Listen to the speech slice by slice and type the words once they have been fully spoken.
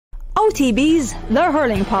OTB's The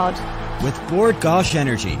Hurling Pod. With Bord Gosh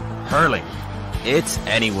Energy. Hurling. It's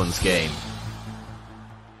anyone's game.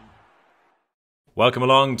 Welcome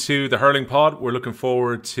along to the Hurling Pod. We're looking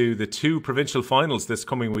forward to the two provincial finals this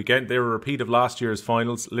coming weekend. They're a repeat of last year's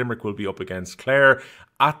finals. Limerick will be up against Clare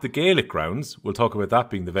at the Gaelic grounds. We'll talk about that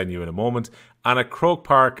being the venue in a moment. And at Croke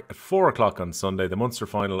Park at 4 o'clock on Sunday, the Munster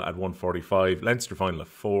final at 1:45, Leinster final at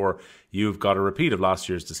 4. You've got a repeat of last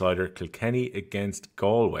year's decider, Kilkenny against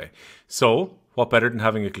Galway. So, what better than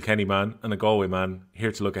having a Kilkenny man and a Galway man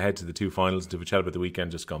here to look ahead to the two finals and to chat about the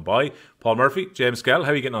weekend just gone by. Paul Murphy, James Skehill,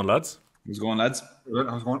 how are you getting on, lads? How's it going, lads? Good,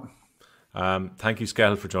 how's it going? Thank you,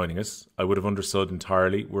 Skehill, for joining us. I would have understood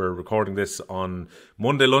entirely. We're recording this on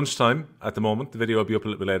Monday lunchtime at the moment. The video will be up a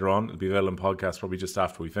little bit later on. It'll be available on podcast probably just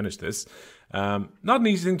after we finish this. Not an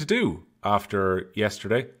easy thing to do after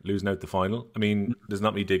yesterday, losing out the final. I mean, there's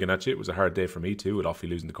not me digging at you. It was a hard day for me too, with Offaly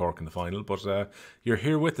losing to Cork in the final. But you're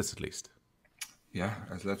here with us at least. Yeah,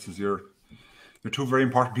 as you're two very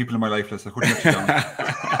important people in my life, Les. I couldn't let you down.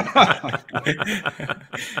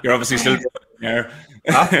 You're obviously still drunk.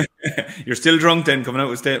 You're still drunk then, coming out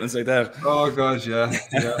with statements like that. Oh gosh, yeah.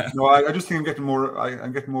 No, I just think I'm getting more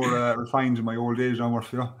refined in my old age now,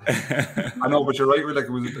 Murphy. You know? I know, but you're right. Like,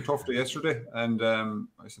 it was a tough day yesterday, and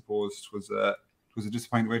I suppose it was a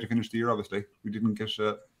disappointing way to finish the year. Obviously, we didn't get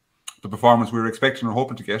the performance we were expecting or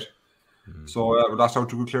hoping to get. So we lost out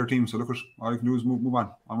to a good Clare team. So look, all you can do is move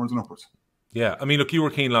on, onwards and upwards. Yeah, I mean, look, you were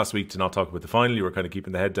keen last week to not talk about the final. You were kind of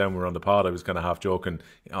keeping the head down. We were on the pod. I was kind of half joking,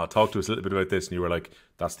 talk to us a little bit about this. And you were like,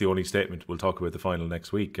 that's the only statement. We'll talk about the final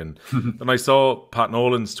next week. And then I saw Pat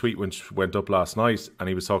Nolan's tweet, which went up last night, and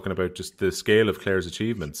he was talking about just the scale of Clare's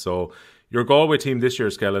achievements. So your Galway team this year,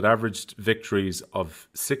 Skehill, had averaged victories of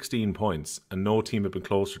 16 points, and no team had been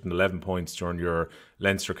closer than 11 points during your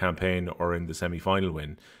Leinster campaign or in the semi-final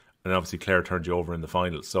win. And obviously Clare turned you over in the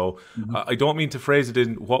final. So I don't mean to phrase it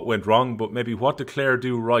in what went wrong, but maybe what did Clare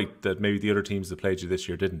do right that maybe the other teams that played you this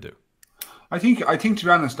year didn't do? I think to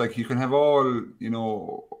be honest, like, you can have all,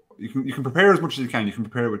 you can prepare as much as you can. You can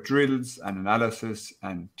prepare with drills and analysis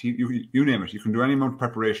and you name it. You can do any amount of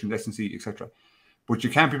preparation, S&C, etc. But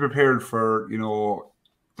you can't be prepared for,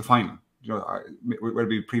 the final. Whether it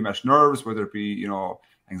be pre-match nerves, whether it be,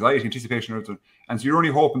 anxiety, anticipation, and so you're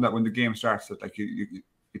only hoping that when the game starts that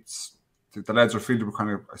it's the lads are filled with kind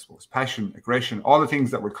of, I suppose, passion, aggression, all the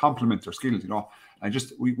things that would complement their skills, And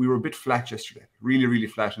we were a bit flat yesterday, really, really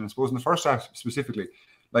flat. And I suppose in the first half specifically,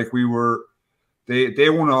 like they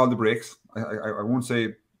won all the breaks. I won't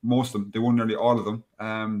say most of them, they won nearly all of them.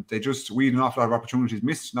 We had an awful lot of opportunities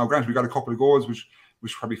missed. Now, granted, we got a couple of goals,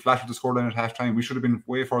 which probably flattered the scoreline at half time. We should have been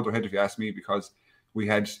way further ahead, if you ask me, because we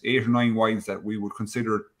had 8 or 9 wides that we would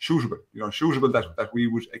consider shootable, that we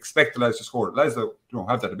would expect the lads to score. The lads that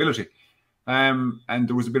have that ability. And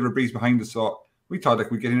there was a bit of a breeze behind us, so we thought like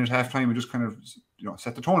we'd get in at half time and just kind of,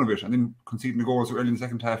 set the tone a bit, and then conceding the goals early in the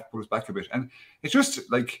second half put us back a bit. And it's just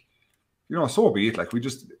like, so be it. Like,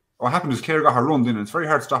 what happened is Clare got her run in, and it's very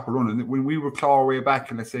hard to stop a run. And when we would claw our way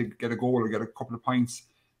back and let's say get a goal or get a couple of points,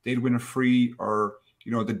 they'd win a free or,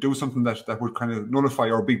 they'd do something that would kind of nullify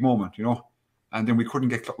our big moment, And then we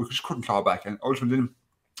just couldn't claw back. And ultimately,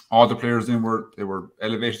 all the players they were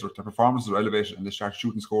elevated, their performances were elevated, and they started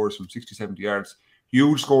shooting scores from 60, 70 yards.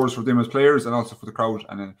 Huge scores for them as players and also for the crowd.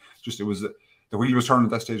 And then the wheel was turning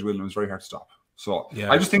at that stage, Will, and it was very hard to stop. So yeah.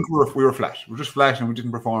 I just think we were flat. We were just flat and we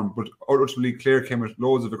didn't perform. But ultimately, Clare came with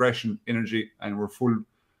loads of aggression, energy, and were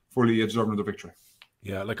fully deserving of the victory.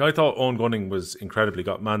 Yeah, like I thought Eoghan Gunning was incredibly,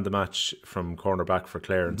 got man the match from corner back for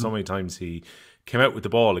Clare, and so many times he came out with the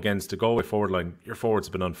ball against the Galway forward line. Your forwards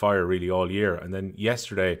have been on fire really all year, and then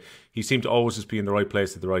yesterday he seemed to always just be in the right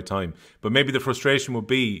place at the right time. But maybe the frustration would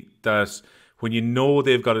be that when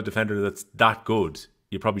they've got a defender that's that good,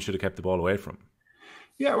 you probably should have kept the ball away from him.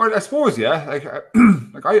 Yeah, well, I suppose, yeah. I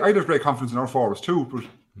have great confidence in our forwards too, but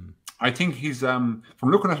I think he's from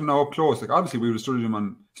looking at him now up close. Like, obviously we would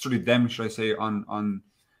have studied them, should I say, on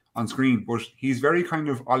screen. But he's very kind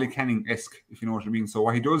of Ollie Canning-esque, if you know what I mean. So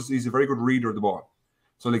what he does, he's a very good reader of the ball.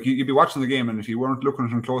 So like you'd be watching the game, and if you weren't looking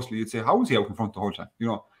at him closely, you'd say, how is he out in front the whole time?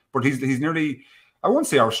 But he's nearly. I won't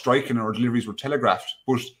say our striking or deliveries were telegraphed,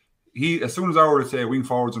 but he, as soon as our, let's say, wing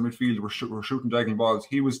forwards or midfield were shooting diagonal balls,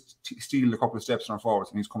 he was stealing a couple of steps in our forwards,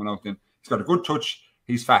 and he's coming out. Then he's got a good touch.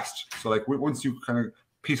 He's fast. So like once you kind of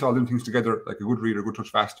piece all them things together, like a good reader, good touch,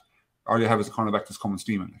 fast, all you have is a cornerback that's coming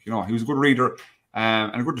steaming. Like, he was a good reader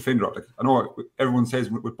and a good defender. Like, I know everyone says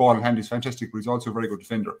with ball in hand he's fantastic, but he's also a very good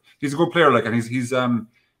defender. He's a good player, like, and he's one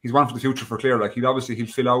for the future for Clare. Like, he'll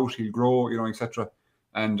fill out, he'll grow, etc.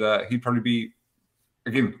 And he'd probably be,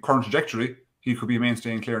 again, current trajectory, he could be a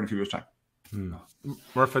mainstay in Clare in a few years' time.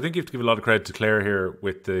 Murph, I think you have to give a lot of credit to Clare here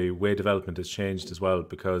with the way development has changed as well,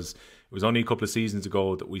 because it was only a couple of seasons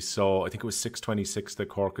ago that we saw, I think it was 6-26 that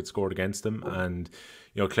Cork had scored against them, and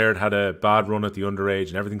Clare had a bad run at the underage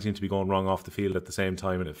and everything seemed to be going wrong off the field at the same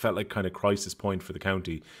time, and it felt like kind of crisis point for the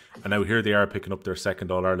county. And now here they are picking up their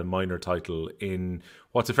second All-Ireland minor title in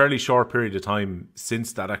what's a fairly short period of time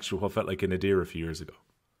since that actual, what felt like an Nadir a few years ago.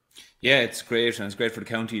 Yeah, it's great, and it's great for the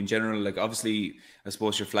county in general. Like, obviously, I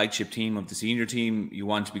suppose your flagship team of the senior team, you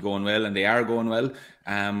want to be going well, and they are going well.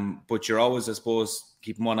 But you're always, I suppose,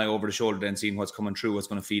 keeping one eye over the shoulder, then seeing what's coming through, what's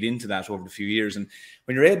going to feed into that over the few years. And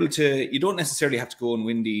when you're able to, you don't necessarily have to go and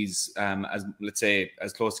win these, as let's say,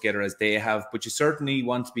 as close together as they have, but you certainly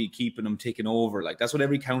want to be keeping them ticking over. Like, that's what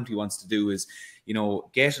every county wants to do, is,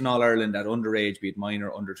 get an All-Ireland at underage, be it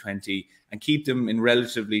minor, under 20, and keep them in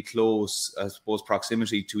relatively close, I suppose,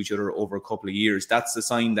 proximity to each other over a couple of years. That's a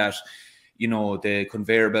sign that, the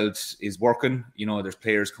conveyor belt is working. There's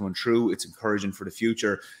players coming through. It's encouraging for the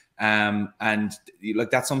future. And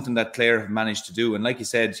that's something that Clare have managed to do. And like you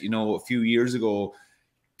said, a few years ago,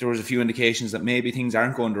 there was a few indications that maybe things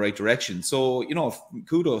aren't going the right direction. So,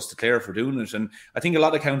 kudos to Clare for doing it. And I think a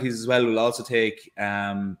lot of counties as well will also take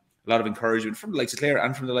a lot of encouragement from the likes of Clare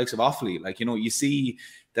and from the likes of Offaly. Like, you see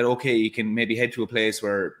that, okay, you can maybe head to a place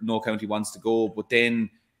where no county wants to go, but then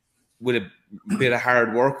with a bit of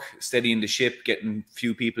hard work, steadying the ship, getting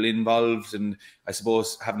few people involved, and I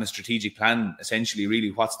suppose having a strategic plan, essentially,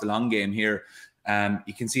 really, what's the long game here?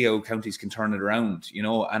 You can see how counties can turn it around,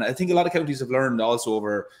 And I think a lot of counties have learned also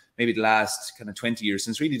over maybe the last kind of 20 years,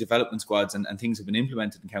 since really development squads and things have been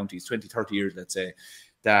implemented in counties, 20, 30 years, let's say,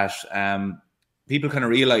 that people kind of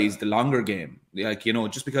realise the longer game. Like,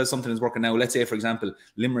 just because something is working now, let's say, for example,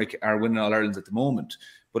 Limerick are winning All-Irelands at the moment,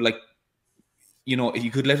 but like,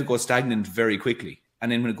 you could let it go stagnant very quickly.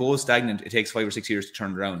 And then when it goes stagnant, it takes 5 or 6 years to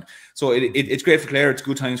turn it around. So it's great for Clare. It's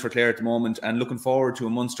good times for Clare at the moment, and looking forward to a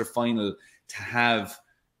Munster final to have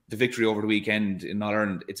the victory over the weekend in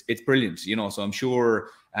All-Ireland. It's brilliant, So I'm sure,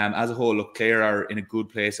 as a whole, look, Clare are in a good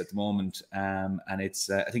place at the moment, and it's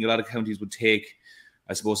I think a lot of counties would take,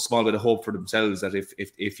 I suppose, a small bit of hope for themselves that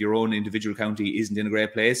if your own individual county isn't in a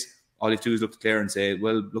great place, all you have to do is look to Clare and say,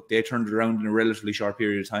 well, look, they turned it around in a relatively short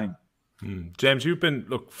period of time. James, you've been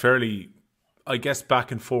fairly, I guess,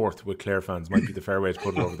 back and forth with Clare fans, might be the fair way to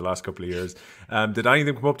put it, over the last couple of years. Did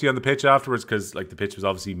anything come up to you on the pitch afterwards? Because the pitch was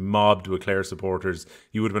obviously mobbed with Clare supporters.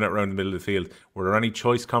 You would have been out around the middle of the field. Were there any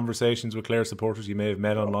choice conversations with Clare supporters you may have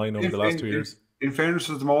met online over the last 2 years? In fairness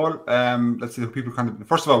to them all, let's say people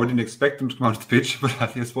first of all, we didn't expect them to come onto the pitch, but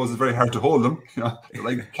I suppose it's very hard to hold them. They're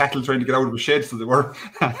like cattle trying to get out of a shed, so they were.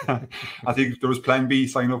 I think there was plan B,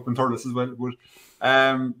 sign up in Thurles as well. But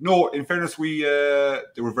no, in fairness,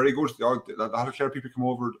 they were very good. A lot of Clare people come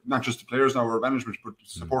over, not just the players now or management, but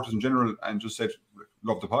supporters in general, and just said,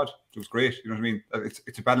 love the pod. It was great. You know what I mean?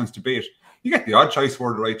 It's a balanced debate. You get the odd choice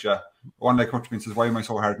word right, yeah. One like come up to me and says, why am I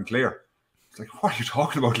so hard on Clare? It's like, what are you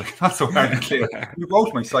talking about? Like, not so hard and clear. You go out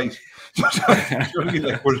of my sight. You know what I mean?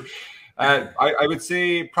 Like, but I would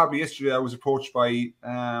say probably yesterday I was approached by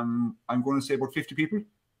I'm going to say about 50 people.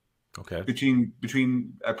 Okay. Between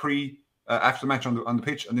after the match on the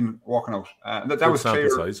pitch and then walking out. And that was Clare,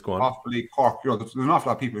 Offaly, Cork. There's an awful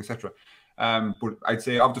lot of people, etc. But I'd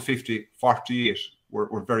say of the 50, 48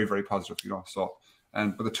 were very, very positive. So.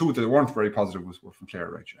 But the two that weren't very positive were from Clare,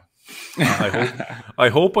 right? Yeah. I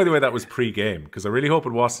hope, by the way, that was pre-game, because I really hope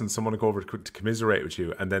it wasn't someone go over to commiserate with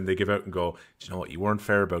you and then they give out and go, do you know what, you weren't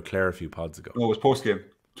fair about Clare a few pods ago. No, it was post-game.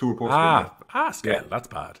 Two were post-game. Skehill, yeah. That's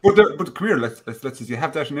bad. But come here, let's you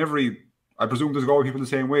have that in every. I presume there's Galway people the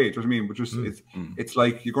same way. Do you know what I mean? But just it's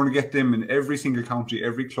like you're going to get them in every single county,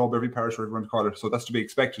 every club, every parish, whatever you want to call it. So that's to be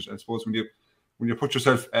expected, I suppose. When you put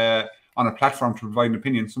yourself on a platform to provide an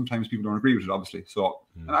opinion, sometimes people don't agree with it, obviously. So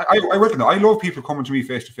and I welcome that. I love people coming to me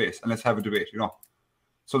face to face and let's have a debate,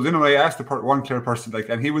 So then when I asked one Clare person,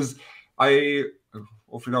 and he was,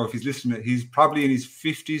 hopefully now if he's listening, he's probably in his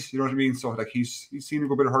 50s, you know what I mean? So he's seen a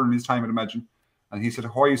good bit of hurling in his time, I'd imagine. And he said,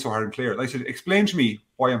 why are you so hard on Clare? And I said, explain to me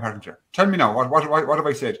why I'm hard on Clare. Tell me now, what have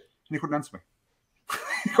I said? And he couldn't answer me.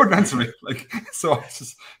 He couldn't answer me. So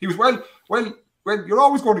he was, well, you're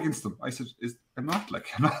always going against them. I said, I'm not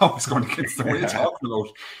always going against them. What are you talking about?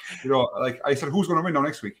 I said, who's going to win now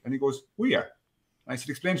next week? And he goes, we are. And I said,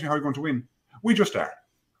 explain to me how you're going to win. We just are.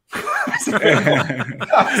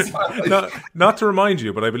 Not to remind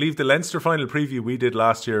you, but I believe the Leinster final preview we did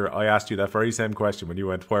last year, I asked you that very same question when you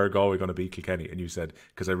went, where are Galway going to beat Kilkenny? And you said,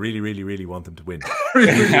 because I really, really, really want them to win.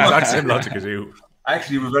 Exact same logic as you.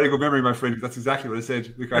 Actually, you have a very good memory, my friend. That's exactly what I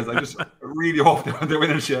said, because I just really hope they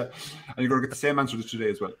win it, yeah. And you're going to get the same answer today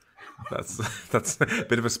as well. That's a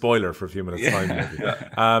bit of a spoiler for a few minutes' time.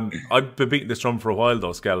 Maybe. I've been beating this drum for a while, though,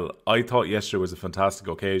 Skehill. I thought yesterday was a fantastic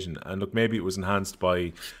occasion. And look, maybe it was enhanced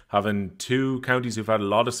by having two counties who've had a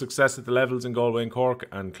lot of success at the levels in Galway and Cork,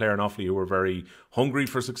 and Clare and Offaly, who were very hungry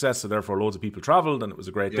for success. So therefore, loads of people travelled, and it was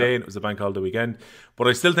a great day, and it was a bank holiday weekend. But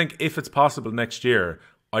I still think if it's possible next year,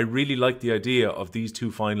 I really like the idea of these two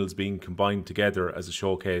finals being combined together as a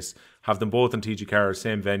showcase. Have them both in TJ Reid,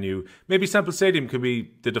 same venue. Maybe Semple Stadium could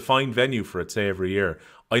be the defined venue for it, say, every year.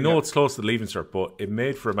 I know it's close to the Leaving Cert, but it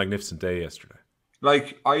made for a magnificent day yesterday.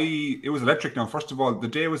 It was electric. Now, first of all, the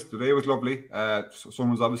day was lovely. Sun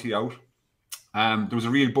was obviously out. There was a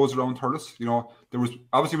real buzz around Thurles. You know, there was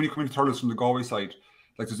obviously when you come into Thurles from the Galway side,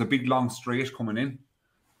 like there's a big long straight coming in.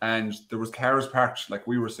 And there was cars parked, like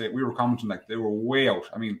we were commenting, like they were way out.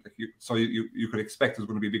 I mean, like you could expect there's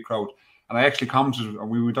going to be a big crowd. And I actually commented, and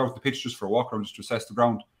we went out to the pitch just for a walk around, just to assess the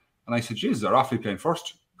ground. And I said, "Jeez, they're Offaly playing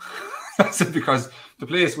first." I said because the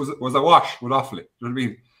place was awash with Offaly. You know what I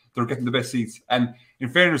mean? They're getting the best seats. And in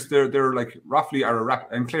fairness, they're like Offaly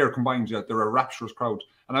and Clare combined. Yeah, they're a rapturous crowd.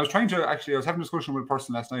 And I was having a discussion with a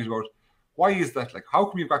person last night about why is that? Like, how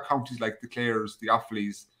come you've got counties like the Clares, the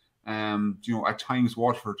Offaly's, you know, at times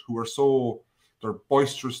Waterford, who are they're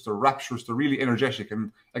boisterous, they're rapturous, they're really energetic.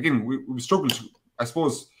 And again, we struggled to, I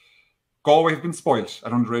suppose, Galway have been spoilt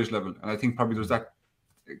at underage level. And I think probably there's that,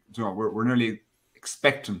 you know, we're nearly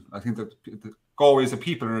expecting, I think that Galway as a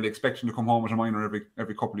people are nearly expecting to come home with a minor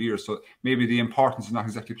every couple of years. So maybe the importance is not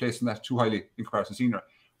exactly placing that too highly in comparison to senior.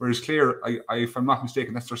 Whereas Clare, if I'm not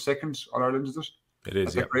mistaken, that's their second All-Ireland, is it? It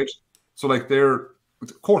is, yeah. Great. So like they're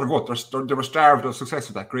quote unquote, they were starved of success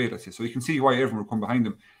at that grade, let's say. So you can see why everyone would come behind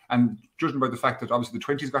them. And judging by the fact that obviously the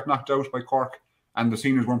 20s got knocked out by Cork and the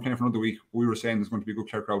seniors weren't playing for another week, we were saying there's going to be a good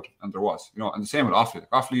Clare crowd, and there was. You know, and the same with Offaly.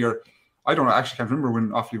 Offaly I don't know, I actually can't remember when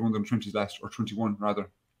Offaly won them 20s last, or 21 rather.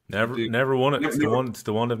 Never won it. It's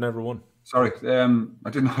the one they've never won. Sorry, I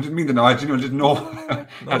didn't mean to know. I didn't know that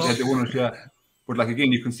they won it. Yeah, but like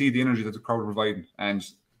again, you can see the energy that the crowd are providing, and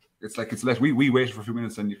we waited for a few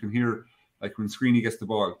minutes, and you can hear like when Screeney gets the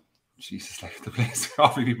ball, Jesus, like the place,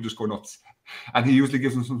 Offaly people just go nuts, and he usually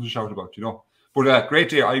gives them something to shout about, you know. But great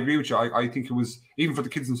day. I agree with you. I think it was, even for the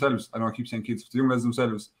kids themselves. I know I keep saying kids, for the young lads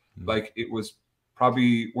themselves, like it was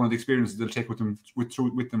probably one of the experiences they'll take with them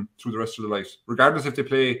through the rest of their life, regardless if they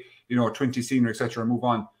play, you know, 20 senior, etc., and move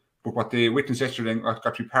on. But what they witnessed yesterday and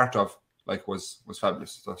got to be part of, like, was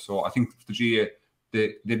fabulous. So I think the GA,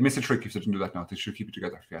 they'd miss a trick if they didn't do that now. They should keep it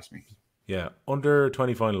together, if you ask me. Yeah, under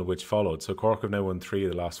 20 final, which followed. So Cork have now won 3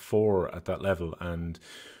 of the last 4 at that level, and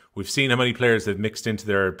we've seen how many players they've mixed into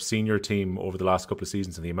their senior team over the last couple of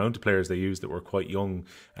seasons, and the amount of players they used that were quite young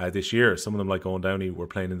this year. Some of them, like Eoghan Gunning, were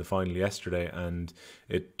playing in the final yesterday, and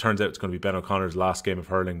it turns out it's going to be Ben O'Connor's last game of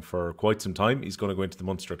hurling for quite some time. He's going to go into the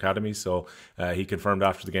Munster Academy, so he confirmed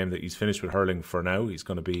after the game that he's finished with hurling for now. He's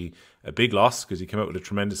going to be a big loss because he came out with a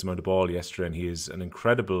tremendous amount of ball yesterday, and he is an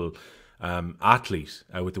incredible athlete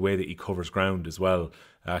with the way that he covers ground as well.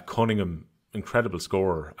 Cunningham, incredible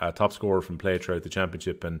scorer, top scorer from play throughout the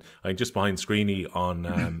championship, and I think just behind Screeney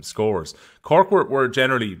on scores. Cork were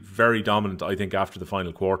generally very dominant, I think, after the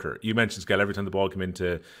final quarter. You mentioned, Skehill, every time the ball came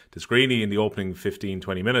into Screeney in the opening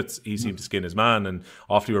 15-20 minutes, he seemed to skin his man, and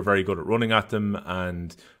Offaly were very good at running at them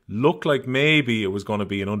and looked like maybe it was going to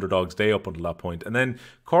be an underdog's day up until that point. And then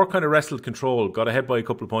Cork kind of wrestled control, got ahead by a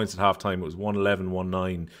couple of points at half-time. It was 1-11,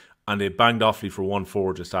 1-9. And they banged Offaly for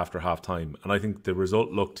 1-4 just after half-time. And I think the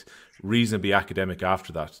result looked reasonably academic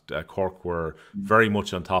after that. Cork were very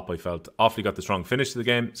much on top, I felt. Offaly got the strong finish to the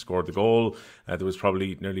game, scored the goal. There was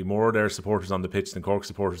probably nearly more of their supporters on the pitch than Cork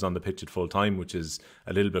supporters on the pitch at full time, which is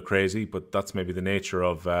a little bit crazy, but that's maybe the nature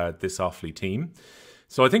of this Offaly team.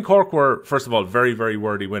 So I think Cork were, first of all, very, very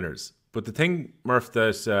worthy winners. But the thing, Murph,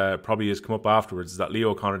 that probably has come up afterwards is that Leo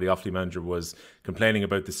O'Connor, the Offaly manager, was complaining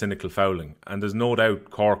about the cynical fouling. And there's no doubt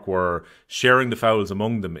Cork were sharing the fouls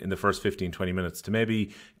among them in the first 15-20 minutes to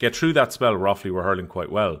maybe get through that spell where Offaly were hurling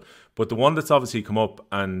quite well. But the one that's obviously come up,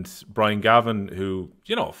 and Brian Gavin, who,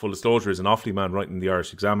 you know, full disclosure, is an Offaly man writing the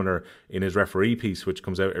Irish Examiner in his referee piece, which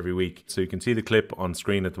comes out every week. So you can see the clip on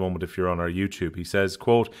screen at the moment if you're on our YouTube. He says,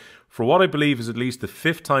 quote, "For what I believe is at least the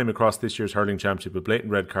 5th time across this year's hurling championship, a blatant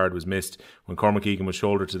red card was missed when Cormac Egan was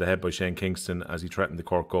shouldered to the head by Shane Kingston as he threatened the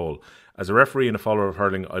Cork goal. As a referee and a follower of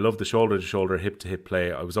hurling, I love the shoulder-to-shoulder, hip-to-hip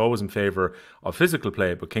play. I was always in favour of physical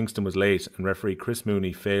play, but Kingston was late and referee Chris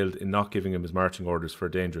Mooney failed in not giving him his marching orders for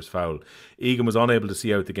a dangerous foul. Egan was unable to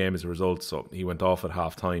see out the game as a result, so he went off at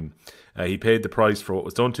half-time. He paid the price for what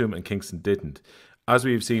was done to him and Kingston didn't. As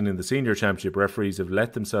we've seen in the senior championship, referees have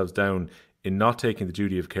let themselves down in not taking the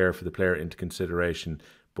duty of care for the player into consideration,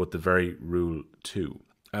 but the very rule too."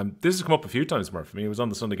 This has come up a few times, Murph. I mean, it was on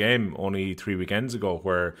the Sunday game only 3 weekends ago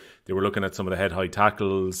where they were looking at some of the head-high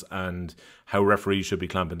tackles and how referees should be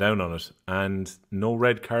clamping down on it, and no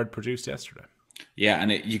red card produced yesterday. Yeah,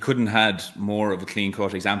 and you couldn't had more of a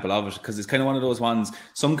clean-cut example of it, because it's kind of one of those ones,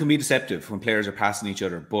 some can be deceptive when players are passing each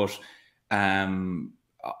other, but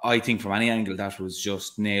I think from any angle that was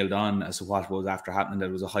just nailed on as to what was after happening, that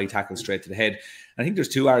it was a high tackle straight to the head. I think there's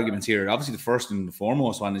two arguments here. Obviously, the first and the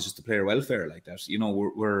foremost one is just the player welfare like that. You know,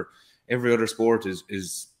 we're every other sport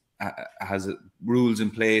has rules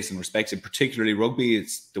in place and respects it, particularly rugby.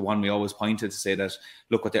 It's the one we always pointed to say that,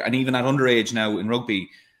 look what they're, and even at underage now in rugby,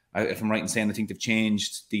 if I'm right in saying, I think they've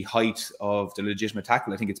changed the height of the legitimate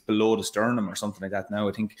tackle. I think it's below the sternum or something like that now.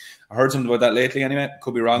 I think I heard something about that lately anyway.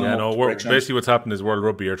 Could be wrong. Yeah, no, basically what's happened is World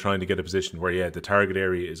Rugby are trying to get a position where, the target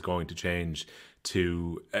area is going to change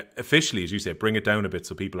to officially, as you say, bring it down a bit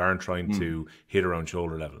so people aren't trying to hit around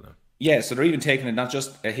shoulder level now. Yeah, so they're even taking it not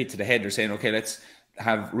just a hit to the head. They're saying, okay, let's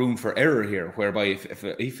have room for error here, whereby if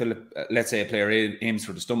let's say a player aims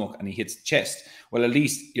for the stomach and he hits the chest, well, at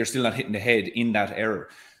least you're still not hitting the head in that error.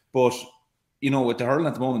 But, you know, with the hurling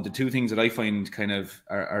at the moment, the two things that I find kind of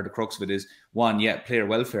are the crux of it is, one, player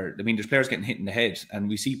welfare. I mean, there's players getting hit in the head, and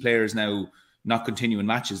we see players now not continuing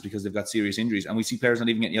matches because they've got serious injuries, and we see players not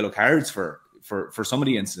even getting yellow cards for some of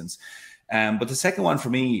the incidents. But the second one for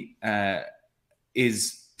me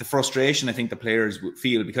is the frustration I think the players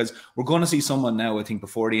feel, because we're going to see someone now, I think,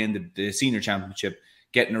 before the end of the senior championship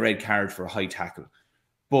getting a red card for a high tackle.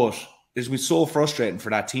 But it's been so frustrating for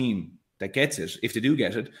that team that gets it, if they do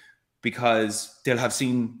get it, because they'll have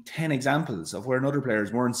seen 10 examples of where another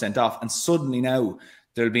players weren't sent off, and suddenly now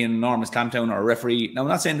there'll be an enormous clampdown or a referee. Now, I'm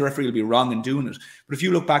not saying the referee will be wrong in doing it, but if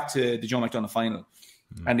you look back to the Joe McDonagh final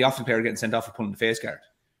and the Offaly player getting sent off for pulling the face guard,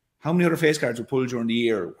 how many other face guards were pulled during the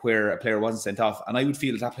year where a player wasn't sent off? And I would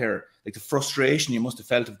feel that player, like the frustration you must have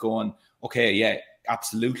felt of going, okay, yeah,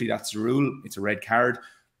 absolutely, that's the rule, it's a red card.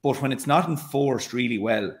 But when it's not enforced really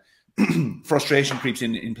well, frustration creeps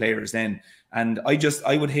in players then. And I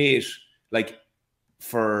would hate, like,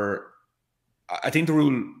 I think the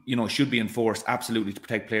rule, you know, should be enforced absolutely to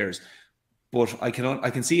protect players. But I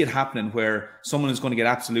can see it happening where someone is going to get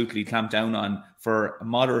absolutely clamped down on for a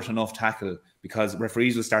moderate enough tackle, because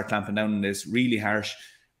referees will start clamping down on this really harsh,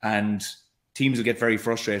 and teams will get very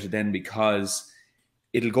frustrated then because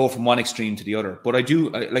it'll go from one extreme to the other. But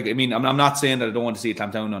I'm not saying that I don't want to see it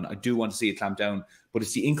clamped down on. I do want to see it clamped down, but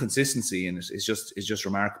it's the inconsistency in it is just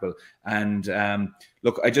remarkable. And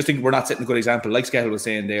look, I just think we're not setting a good example. Like Skehill was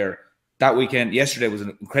saying there, that weekend, yesterday was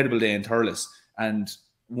an incredible day in Thurles, and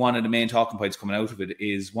one of the main talking points coming out of it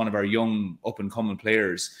is one of our young up-and-coming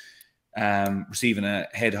players receiving a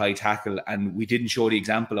head-high tackle, and we didn't show the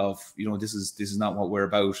example of, you know, this is not what we're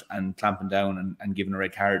about, and clamping down and giving a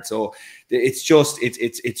red card. So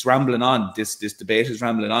it's rambling on. This debate is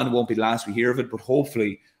rambling on. It won't be the last we hear of it, but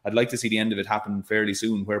hopefully I'd like to see the end of it happen fairly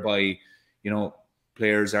soon, whereby, you know,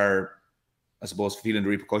 players are, I suppose, feeling the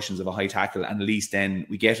repercussions of a high tackle, and at least then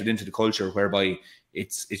we get it into the culture whereby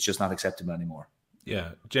it's just not acceptable anymore. Yeah,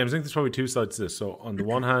 James, I think there's probably two sides to this. So on the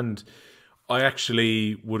one hand, I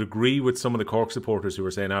actually would agree with some of the Cork supporters who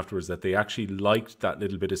were saying afterwards that they actually liked that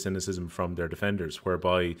little bit of cynicism from their defenders,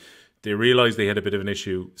 whereby they realised they had a bit of an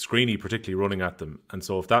issue, Screeney particularly running at them. And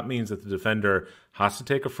so if that means that the defender has to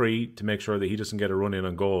take a free to make sure that he doesn't get a run in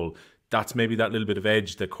on goal, that's maybe that little bit of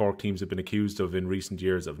edge that Cork teams have been accused of in recent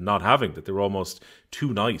years of not having, that they were almost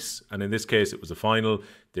too nice. And in this case, it was a final.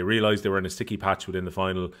 They realised they were in a sticky patch within the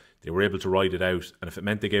final. They were able to ride it out. And if it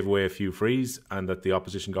meant they gave away a few frees and that the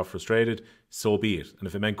opposition got frustrated, so be it. And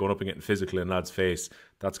if it meant going up and getting physical in lads' face,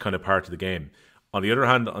 that's kind of part of the game. On the other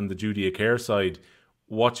hand, on the duty of care side,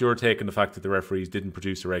 what's your take on the fact that the referees didn't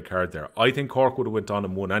produce a red card there? I think Cork would have went on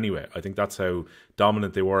and won anyway. I think that's how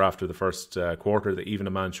dominant they were after the first quarter, that even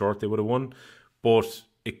a man short they would have won. But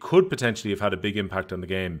it could potentially have had a big impact on the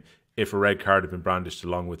game if a red card had been brandished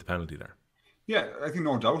along with the penalty there. Yeah, I think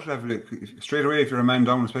no doubt. Straight away, if you're a man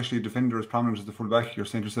down, especially a defender as prominent as the full-back, you're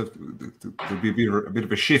saying to yourself, there'll be a bit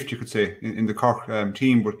of a shift, you could say, in the Cork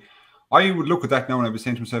team. But I would look at that now and I was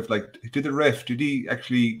saying to myself, like, did he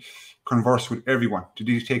actually converse with everyone? Did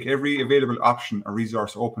he take every available option or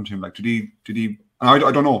resource open to him? Like, did he? And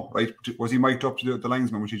I don't know, right? Was he mic'd up to the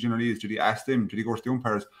linesman, which he generally is? Did he ask them? Did he go to the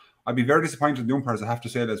umpires? I'd be very disappointed in the umpires, I have to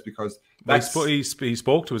say this, because he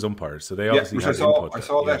spoke to his umpires, so they obviously had input. I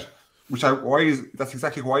saw that. That's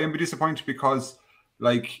exactly why I'm disappointed, because,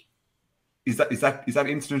 like, is that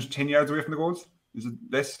incident 10 yards away from the goals? Is it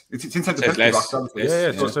less? It's inside the penalty box, obviously. Yeah,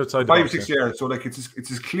 it's just outside 5-6 yards. So, like,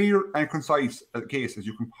 it's as clear and concise a case as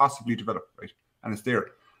you can possibly develop, right? And it's there.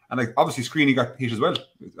 And like obviously Screeney got hit as well.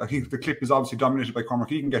 I think the clip is obviously dominated by Cormac.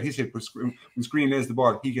 He can get his hit, but when Screeney lays the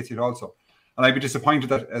ball, he gets hit also. And I'd be disappointed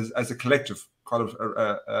that as a collective, call it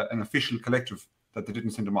an official collective, that they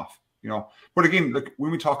didn't send him off. You know, but again, like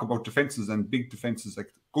when we talk about defenses and big defenses,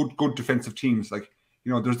 like good defensive teams, like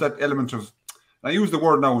you know, there's that element of, and I use the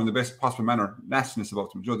word now in the best possible manner, nastiness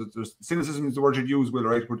about them. You know, there's cynicism is the word you'd use, Will,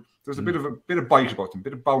 right? But there's a bit of bite about them, a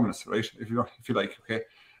bit of boundness, right? If you like, okay.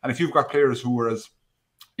 And if you've got players who are as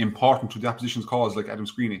important to the opposition's cause, like Adam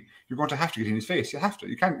Screeney, you're going to have to get in his face. You have to.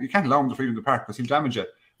 You can't allow him to freedom of the park because he'll damage it.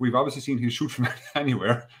 We've obviously seen he'll shoot from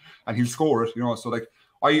anywhere and he'll score it. You know, so like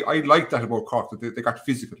I like that about Cork, that they got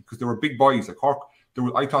physical because they were big boys. Like Cork,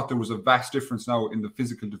 I thought there was a vast difference now in the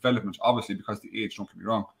physical development, obviously because the age, don't get me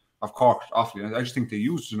wrong, of Cork, Offaly. I just think they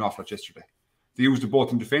used it an awful lot yesterday. They used it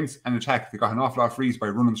both in defence and attack. They got an awful lot of frees by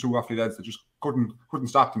running through Offaly lads that just couldn't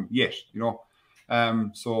stop them yet, you know.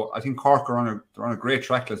 So I think Cork are on a great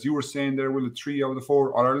track, as you were saying there, Will, 3 out of the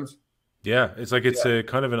 4 All-Irelands. Yeah, it's like it's a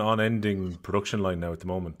kind of an unending production line now at the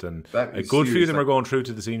moment, and a good few serious, of them are going through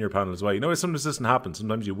to the senior panel as well. You know, sometimes this doesn't happen.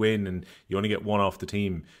 Sometimes you win and you only get one off the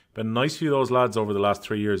team. But a nice few of those lads over the last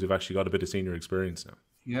 3 years who've actually got a bit of senior experience now.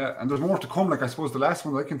 Yeah, and there's more to come. Like I suppose the last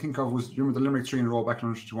one that I can think of was, you remember the Limerick 3 in a row back in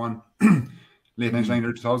 1991, late 1990s,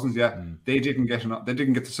 early 2000s. Yeah, they didn't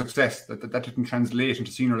get the success that didn't translate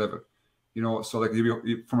into senior level. You know, so like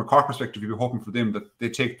from a Cork perspective, you'd be hoping for them that they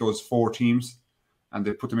take those 4 teams and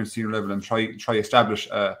they put them into senior level and try establish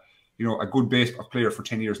a good base of player for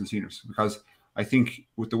 10 years in seniors. Because I think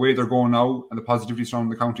with the way they're going now and the positivity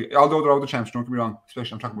surrounding the county, although they're out of the champs, don't get me wrong,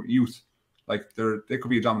 especially I'm talking about youth, like they could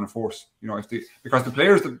be a dominant force. You know, because the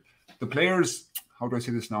players, how do I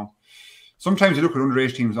say this now? Sometimes you look at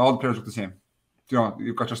underage teams, all the players look the same. You know,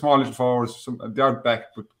 you've got your small little forwards, they are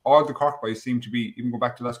back, but all the Cork boys seem to be, even go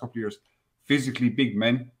back to the last couple of years, physically big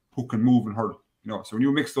men who can move and hurl. You know, so when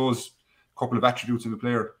you mix those couple of attributes in the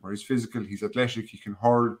player, where he's physical, he's athletic, he can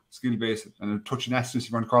hurl, skill based, and a touch of nastiness, if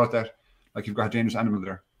you want to call it that, like you've got a dangerous animal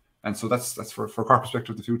there. And so that's for Cork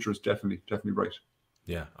perspective, the future is definitely bright.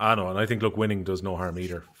 Yeah, I know, and I think, look, winning does no harm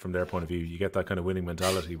either from their point of view. You get that kind of winning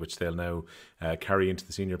mentality, which they'll now carry into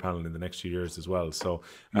the senior panel in the next few years as well. So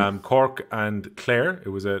Cork and Clare, it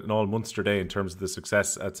was an all-Munster day in terms of the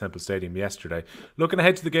success at Semple Stadium yesterday. Looking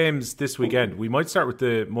ahead to the games this weekend, we might start with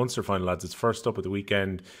the Munster final, lads. It's first up at the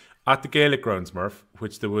weekend at the Gaelic grounds, Murph,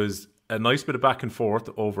 which there was a nice bit of back and forth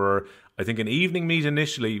over, I think, an evening meet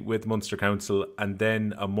initially with Munster Council and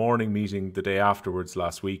then a morning meeting the day afterwards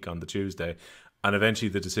last week on the Tuesday. And eventually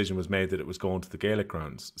the decision was made that it was going to the Gaelic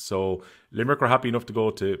grounds. So Limerick were happy enough to go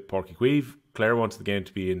to Páirc Uí Chaoimh. Clare wanted the game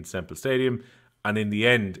to be in Semple Stadium. And in the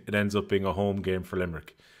end, it ends up being a home game for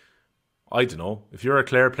Limerick. I don't know. If you're a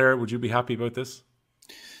Clare player, would you be happy about this?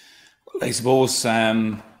 Well, I suppose,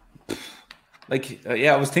 I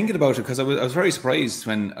was thinking about it because I was very surprised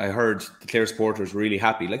when I heard the Clare supporters really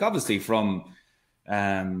happy. Like, obviously from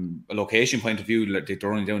a location point of view, like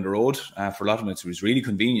they're only down the road. For a lot of them, it was really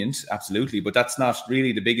convenient, absolutely. But that's not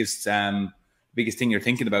really the biggest thing you're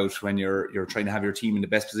thinking about when you're trying to have your team in the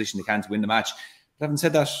best position they can to win the match. But having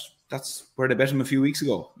said that, that's where they bet them a few weeks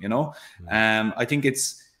ago. You know, I think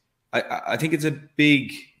it's a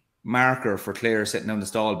big marker for Clare sitting down the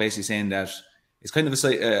stall, basically saying that it's kind of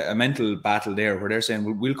a mental battle there, where they're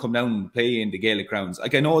saying we'll come down and play in the Gaelic grounds.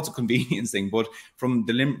 Like, I know it's a convenience thing, but from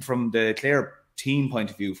the Clare team point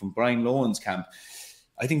of view, from Brian Lohan's camp,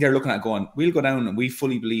 I think they're looking at going, we'll go down and we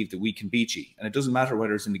fully believe that we can beat you. And it doesn't matter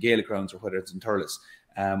whether it's in the Gaelic grounds or whether it's in Thurles.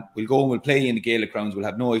 We'll go and we'll play in the Gaelic grounds. We'll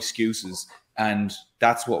have no excuses. And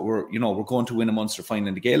that's what we're going to win a Munster final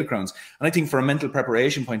in the Gaelic grounds. And I think for a mental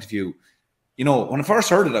preparation point of view, you know, when I first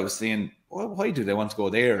heard it, I was saying, well, why do they want to go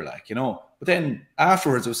there? Like, you know, but then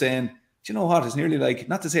afterwards I was saying, do you know what? It's nearly like,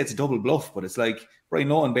 not to say it's a double bluff, but it's like Brian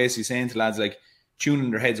Lohan basically saying to lads, like,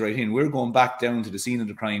 tuning their heads right in. We're going back down to the scene of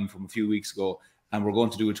the crime from a few weeks ago, and we're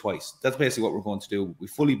going to do it twice. That's basically what we're going to do. We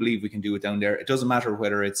fully believe we can do it down there. It doesn't matter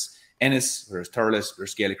whether it's Ennis or it's Thurles or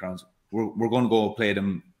Gaelic grounds. We're going to go play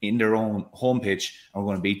them in their own home pitch, and we're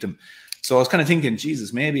going to beat them. So I was kind of thinking,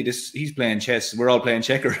 Jesus, maybe he's playing chess. We're all playing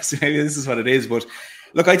checkers. Maybe this is what it is. But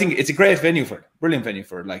look, I think it's a great venue for it. Brilliant venue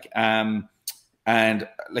for it. Like, and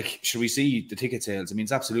like, should we see the ticket sales? I mean,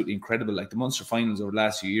 it's absolutely incredible. Like the Munster finals over the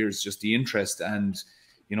last few years, just the interest and,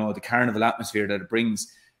 you know, the carnival atmosphere that it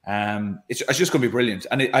brings. It's just going to be brilliant.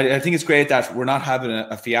 And I think it's great that we're not having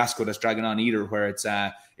a fiasco that's dragging on either, where it's,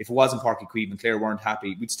 if it wasn't Páirc Uí Chaoimh and Clare weren't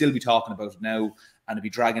happy, we'd still be talking about it now, and it'd be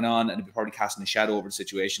dragging on, and it'd be probably casting a shadow over the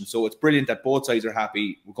situation. So it's brilliant that both sides are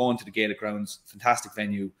happy. We're going to the Gaelic grounds, fantastic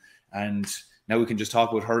venue, and now we can just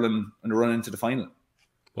talk about hurling and run into the final.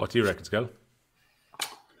 What do you reckon, Skehill?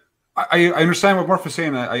 I understand what Murph is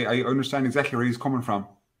saying. I understand exactly where he's coming from.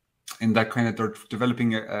 In that kind of, they're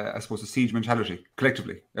developing, I suppose, a siege mentality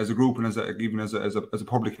collectively as a group and even as a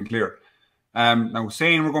public in Clare. Now,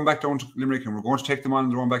 saying we're going back down to Limerick and we're going to take them on in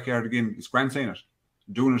their own backyard again, it's grand saying it.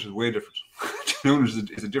 Doing it is way different. Doing it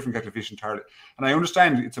is a different kettle of fish entirely. And I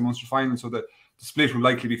understand it's a Munster final, so that the split will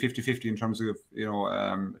likely be 50-50 in terms of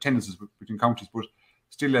attendances between counties. But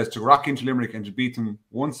still, as to rock into Limerick and to beat them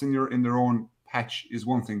once in their own patch is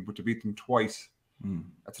one thing, but to beat them twice,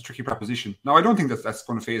 that's a tricky proposition. Now, I don't think that's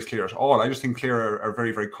going to phase Clare at all. I just think Clare are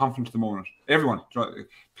very, very confident at the moment. Everyone,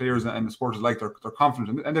 players and the supporters alike, they're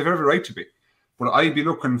confident, and they've every right to be. But I'd be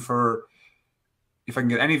looking for, if I can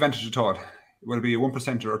get any advantage at all, whether it be a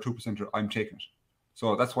 1% or 2%, I'm taking it.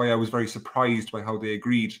 So that's why I was very surprised by how they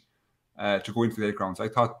agreed to go into the 8 grounds. I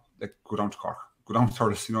thought, like, go down to Cork, go down to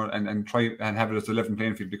Thurles, and try and have it as a level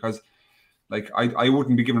playing field, because, like, I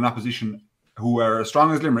wouldn't be given an opposition who are as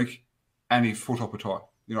strong as Limerick any foot up at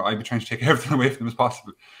all. I'd be trying to take everything away from them as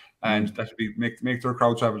possible, and that would be make their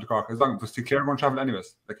crowd travel to Cork. As long as Clare are going to travel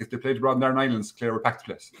anyways. Like, if they played abroad in the Iron Islands, Clare would pack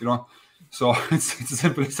the place. So it's as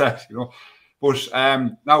simple as that. But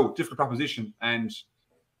now, difficult proposition,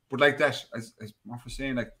 but like that, as Mark was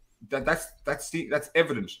saying, like that's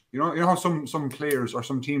evident. You know how some players or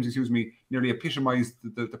some teams, nearly epitomise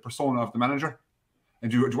the persona of the manager.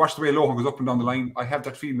 And you watch the way Lohan goes up and down the line. I have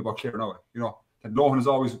that feeling about Clare now. That Lohan is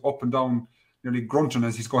always up and down, nearly grunting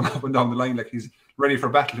as he's going up and down the line, like he's ready for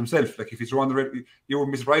battle himself. Like, if he threw on the red, you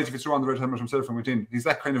wouldn't be surprised if he threw on the red helmet himself and went in. He's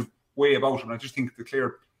that kind of way about him. And I just think the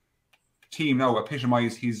Clare team now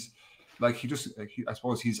epitomise I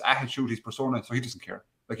suppose his attitude, his persona. So he doesn't care.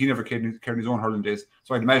 Like, he never cared in his own hurling days.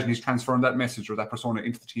 So I'd imagine he's transferring that message or that persona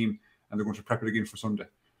into the team, and they're going to prep it again for Sunday.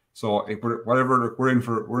 So whatever, we're in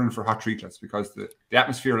for hot treats, because the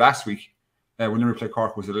atmosphere last week when Limerick played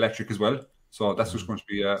Cork was electric as well. So that's just going to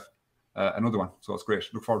be another one. So it's great.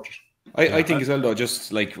 Look forward to it. I think as well, though,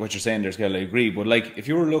 just like what you're saying there, Skehill, I agree. But, like, if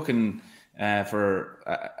you were looking at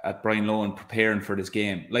Brian Lohan preparing for this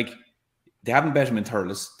game, like, they haven't bet him in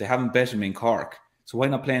Thurles, they haven't bet him in Cork. So why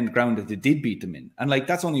not play in the ground that they did beat them in? And, like,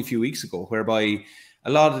 that's only a few weeks ago, whereby a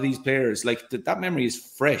lot of these players, like, that memory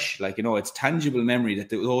is fresh. Like, it's tangible memory that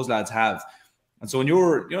those lads have. And so when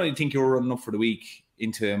you think you're running up for the week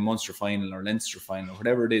into a Munster final or Leinster final or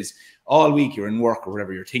whatever it is, all week you're in work or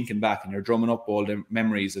whatever, you're thinking back and you're drumming up all the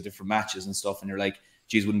memories of different matches and stuff, and you're like,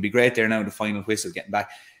 geez, wouldn't it be great there now, the final whistle getting back.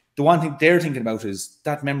 The one thing they're thinking about is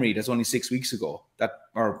that memory that's only 6 weeks ago,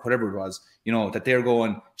 or whatever it was, that they're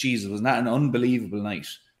going, geez, was that an unbelievable night?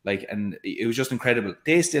 Like, and it was just incredible.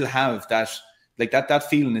 They still have that, like, that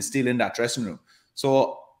feeling is still in that dressing room.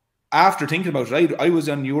 So after thinking about it, I was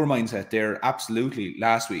on your mindset there absolutely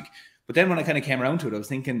last week. But then when I kind of came around to it, I was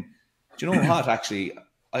thinking, do you know what? Actually,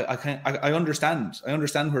 I understand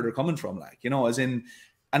where they're coming from. Like, as in,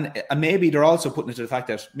 and maybe they're also putting it to the fact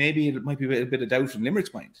that maybe it might be a bit of doubt in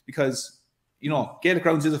Limerick's mind, because Gaelic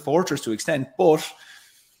Grounds is a fortress to extent, but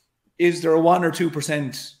is there a 1 or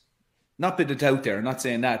 2%, not bit of doubt there? I'm not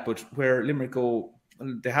saying that, but where Limerick go,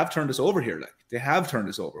 well, they have turned us over here. Like, they have turned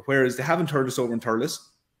us over, whereas they haven't turned us over in Thurles,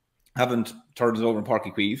 haven't turned us over in Páirc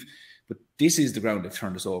Uí Chaoimh, but this is the ground they've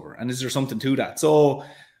turned us over. And is there something to that? So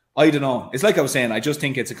I don't know. It's like I was saying, I just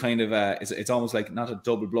think it's a kind of it's almost like not a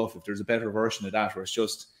double bluff. If there's a better version of that, where it's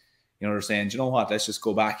just, they're saying, do you know what, let's just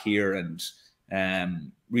go back here and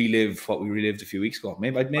relive what we relived a few weeks ago.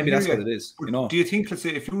 Maybe that's what it is. Do you think, let's say,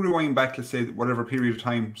 if you rewind back, let's say, whatever period of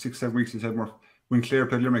time, 6-7 weeks, you said, more when Clare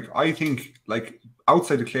played Limerick, I think, like,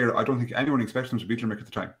 outside of Clare, I don't think anyone expected them to beat Limerick at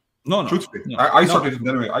the time. No. Truthfully, no. I certainly didn't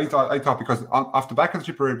anyway. I thought because off the back of the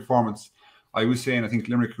Tipperary performance, I was saying I think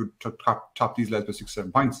Limerick could top these lads by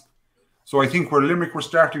 6-7 points. So I think where Limerick were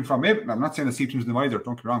starting from, maybe I'm not saying the seeped into them either,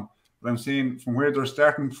 don't get me wrong, but I'm saying from where they're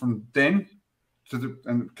starting from then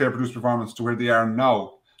and Clare produced performance to where they are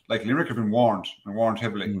now, like, Limerick have been warned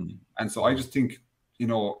heavily. And so I just think, they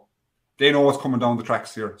know what's coming down the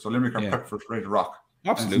tracks here. So Limerick are prepped for ready to rock.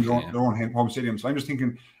 Absolutely. Their own home stadium. So I'm just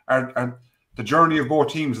thinking, the journey of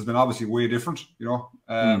both teams has been obviously way different,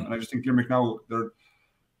 and I just think Limerick now,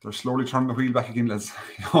 they're slowly turning the wheel back again, lads.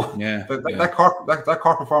 That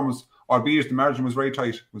Cork performance, albeit the margin was very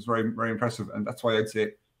tight, was very, very impressive, and that's why I'd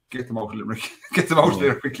say get them out of Limerick, get them out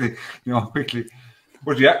there quickly, quickly.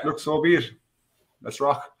 But yeah, look, so be it. Let's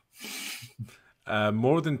rock.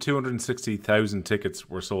 More than 260,000 tickets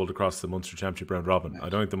were sold across the Munster Championship round robin. I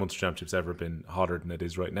don't think the Munster Championship's ever been hotter than it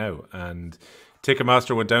is right now, and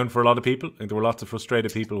Ticketmaster went down for a lot of people. I think there were lots of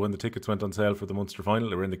frustrated people when the tickets went on sale for the Munster final.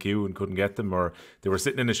 They were in the queue and couldn't get them, or they were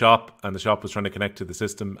sitting in a shop and the shop was trying to connect to the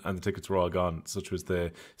system and the tickets were all gone. Such was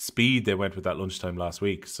the speed they went with that lunchtime last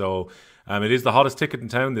week. So it is the hottest ticket in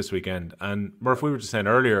town this weekend. And Murph, we were just saying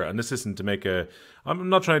earlier, and this isn't to make I'm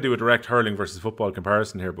not trying to do a direct hurling versus football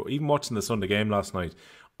comparison here, but even watching the Sunday game last night,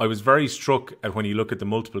 I was very struck at when you look at the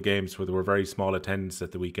multiple games where there were very small attendance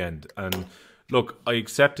at the weekend. And look, I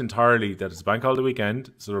accept entirely that it's a bank holiday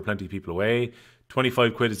weekend, so there are plenty of people away.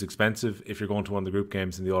 25 quid is expensive if you're going to one of the group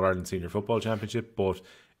games in the All-Ireland Senior Football Championship, but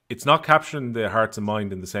it's not capturing the hearts and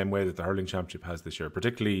mind in the same way that the Hurling Championship has this year,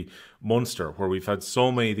 particularly Munster, where we've had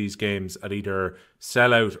so many of these games at either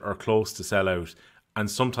sell-out or close to sell-out, and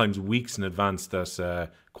sometimes weeks in advance that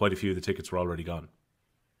quite a few of the tickets were already gone.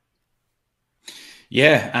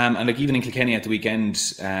 Yeah, and like even in Kilkenny at the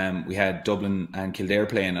weekend, we had Dublin and Kildare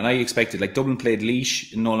playing, and I expected, like, Dublin played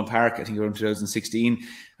Laois in Nolan Park, I think around 2016.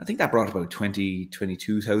 I think that brought about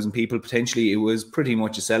 22,000 people potentially. It was pretty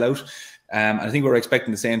much a sellout. And I think we were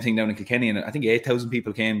expecting the same thing down in Kilkenny, and I think 8,000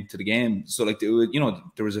 people came to the game. So, like,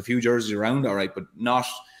 there was a few jerseys around, all right, but not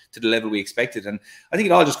to the level we expected. And I think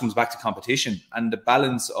it all just comes back to competition and the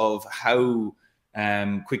balance of how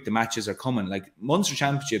quick the matches are coming. Like, Munster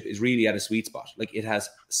Championship is really at a sweet spot. Like, it has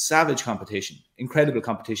savage competition, incredible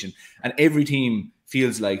competition, and every team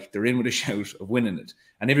feels like they're in with a shout of winning it,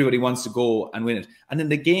 and everybody wants to go and win it. And then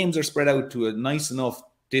the games are spread out to a nice enough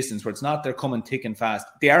distance where it's not they're coming thick and fast.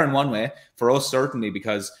 They are in one way for us, certainly,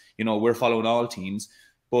 because we're following all teams,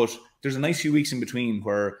 but there's a nice few weeks in between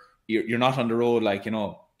where you're not on the road, like,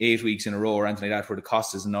 8 weeks in a row or anything like that, where the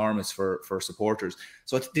cost is enormous for supporters.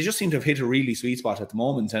 So they just seem to have hit a really sweet spot at the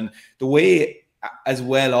moment. And the way as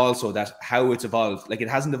well also that how it's evolved, like, it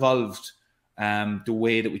hasn't evolved the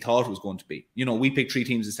way that we thought it was going to be. We picked 3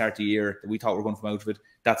 teams to start the year that we thought were going to come out of it.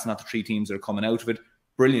 That's not the 3 teams that are coming out of it.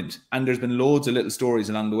 Brilliant. And there's been loads of little stories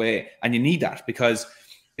along the way. And you need that, because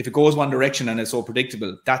if it goes one direction and it's so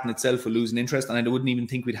predictable, that in itself will lose an interest. And I wouldn't even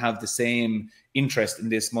think we'd have the same interest in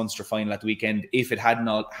this Munster final at the weekend if it hadn't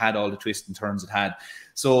had all the twists and turns it had.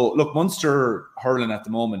 So, look, Munster hurling at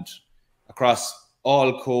the moment, across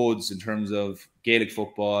all codes in terms of Gaelic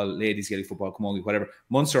football, ladies Gaelic football, camogie, whatever,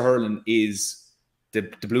 Munster hurling is the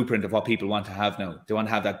blueprint of what people want to have now. They want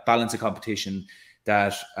to have that balance of competition,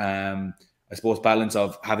 that I suppose balance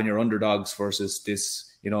of having your underdogs versus this,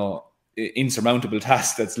 insurmountable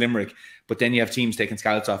task that's Limerick, but then you have teams taking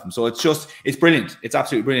scalps off them. So it's brilliant. It's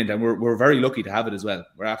absolutely brilliant, and we're very lucky to have it as well.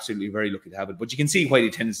 We're absolutely very lucky to have it. But you can see why the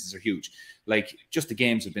attendances are huge. Like, just the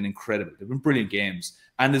games have been incredible. They've been brilliant games.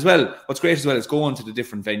 And as well, what's great as well is going to the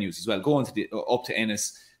different venues as well, going to up to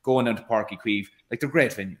Ennis, going down to Páirc Uí Chaoimh. Like, they're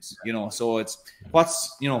great venues, so it's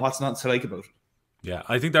what's not to like about it. Yeah,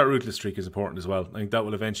 I think that ruthless streak is important as well. I think that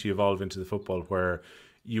will eventually evolve into the football where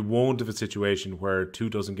you won't have a situation where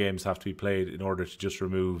 24 games have to be played in order to just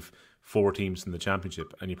remove 4 teams from the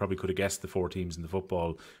championship. And you probably could have guessed the 4 teams in the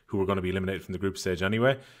football who were going to be eliminated from the group stage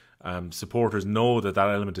anyway. Supporters know that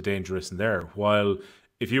element of danger isn't there. While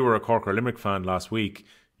if you were a Cork or Limerick fan last week,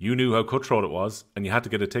 you knew how cutthroat it was, and you had to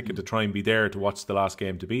get a ticket to try and be there to watch the last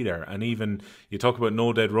game to be there. And even, you talk about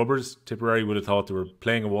no dead rubbers, Tipperary would have thought they were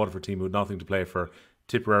playing a Waterford team who had nothing to play for.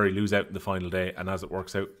 Tipperary lose out in the final day, and as it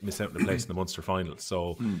works out, miss out on a place in the Munster final.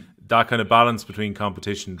 So that kind of balance between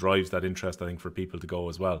competition drives that interest, I think, for people to go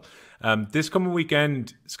as well. This coming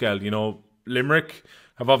weekend, Skehill, Limerick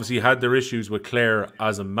have obviously had their issues with Clare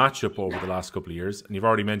as a matchup over the last couple of years, and you've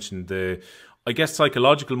already mentioned the, I guess,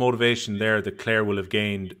 psychological motivation there that Clare will have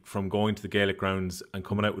gained from going to the Gaelic grounds and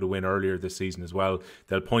coming out with a win earlier this season as well.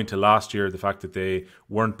 They'll point to last year, the fact that they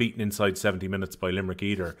weren't beaten inside 70 minutes by Limerick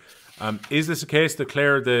either. Is this a case that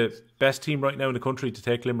Clare are the best team right now in the country to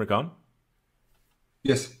take Limerick on?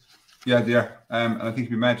 Yes. Yeah, they are. And I think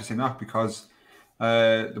you'd be mad to say not, because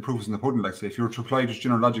the proof is in the pudding. Like, say, if you were to apply just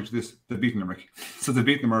general logic to this, they've beaten Limerick. So they've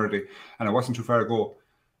beaten them already. And it wasn't too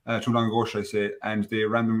long ago, should I say, and they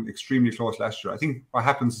ran them extremely close last year. I think what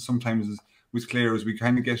happens sometimes is with Clare is we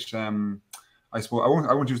kind of get, I suppose,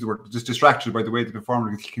 I won't use the word, just distracted by the way they performed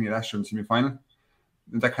against Kilkenny last year in the semi-final.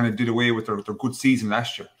 And that kind of did away with their good season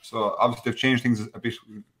last year. So obviously they've changed things a bit,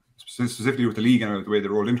 specifically with the league and the way they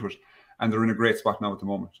rolled into it, and they're in a great spot now at the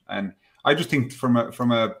moment. And I just think from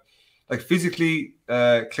a like physically,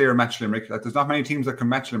 Clare match Limerick. Like, there's not many teams that can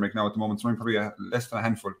match Limerick now at the moment. So probably less than a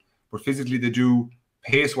handful. But physically they do.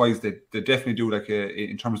 Pace-wise, they definitely do, like,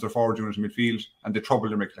 in terms of their forward unit in midfield, and they trouble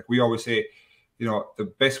Limerick. Like we always say,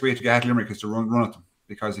 the best way to get at Limerick is to run at them,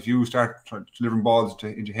 because if you start delivering balls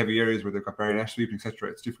into heavy areas where they've got barrier dash sweeping, etc.,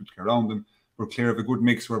 it's difficult to get around them. We're Clare of a good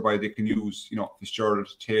mix whereby they can use, Fitzgerald,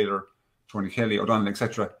 Taylor, Tony Kelly, O'Donnell,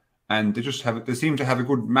 etc., and they seem to have a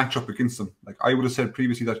good matchup against them. Like I would have said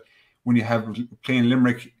previously that when you have playing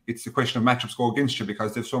Limerick, it's a question of matchups go against you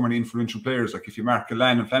because there's so many influential players. Like if you mark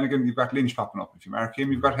Gallen and Flanagan, you've got Lynch popping up. If you mark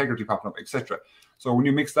him, you've got Hegarty popping up, etc. So when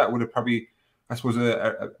you mix that with probably, I suppose,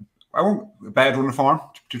 a bad run of form,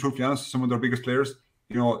 to be truthfully honest, some of their biggest players,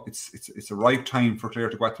 it's a right time for Clare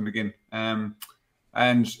to go at them again.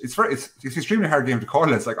 And it's extremely hard game to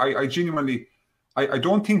call. It's like I genuinely, I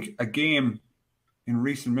don't think a game in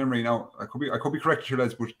recent memory. Now I could be correct here,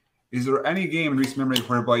 lads, but is there any game in recent memory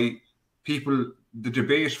whereby the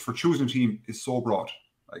debate for choosing a team is so broad?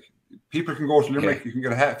 Like people can go to Limerick, you can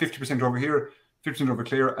get 50% over here, 50% over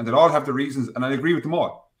Clare, and they'll all have the reasons, and I agree with them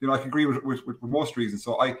all. I can agree with most reasons.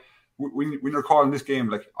 So when you're calling this game,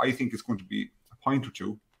 like I think it's going to be a point or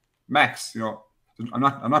two max. I'm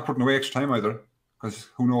not putting away extra time either, because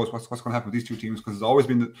who knows what's going to happen with these two teams, because it's always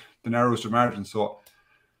been the narrowest of margins. So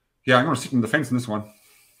yeah, I'm going to sit on the fence in this one.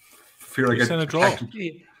 Fear I get a draw.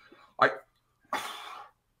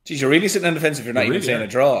 Geez, you're really sitting on the fence if you're not even saying a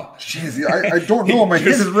draw. Jeez, I don't know. My head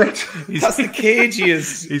is red. That's the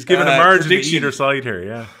cagiest. He's given a margin to either side here.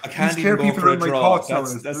 Yeah, I can't even go for a draw.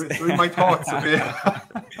 They're in my thoughts. Okay.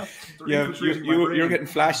 You're getting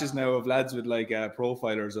flashes now of lads with like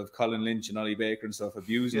profilers of Colin Lynch and Ollie Baker and stuff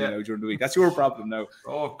abusing you now during the week. That's your problem now.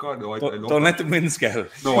 Oh God, no! Don't let them win, Skehill.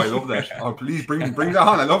 No, I love that. Oh, please bring that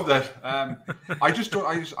on. I love that. I just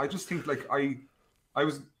think like I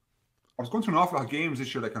was going through an awful lot of games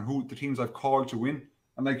this year, like on who the teams I've called to win,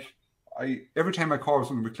 and like every time I call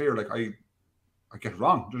something with Clare, like I get it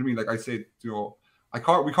wrong. Do you know what I mean? Like I say,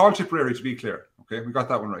 we called Tipperary to be Clare. Okay, we got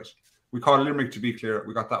that one right. We called Limerick to be Clare.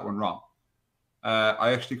 We got that one wrong.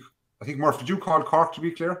 I think Murph, did you call Cork to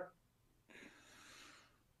be Clare?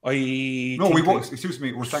 We both. Excuse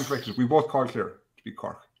me, we're stand corrected. We both called Clare to be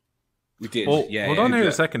Cork. We did. Hold on here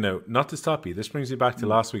a second now. Not to stop you. This brings you back to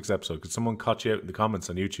last week's episode because someone caught you out in the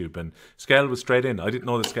comments on YouTube and Skehill was straight in. I didn't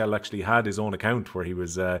know that Skehill actually had his own account where he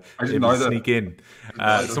was able to sneak in.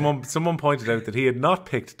 Someone pointed out that he had not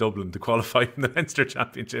picked Dublin to qualify in the Leinster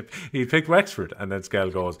Championship. He picked Wexford, and then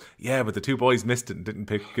Skehill goes, "Yeah, but the two boys missed it and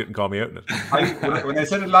didn't call me out in it." When I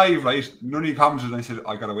said it live, right, none of you commented, and I said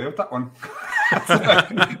I got away with that one.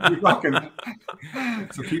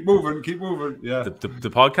 So keep moving. Yeah.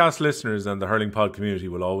 The podcast listeners and the Hurling Pod community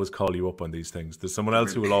will always call you up on these things. There's someone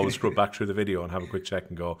else who will always scrub back through the video and have a quick check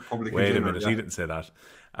and go, wait a minute, he didn't say that.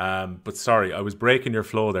 But sorry, I was breaking your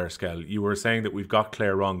flow there, Skehill. You were saying that we've got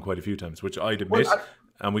Clare wrong quite a few times, which I'd admit,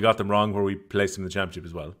 and we got them wrong where we placed them in the championship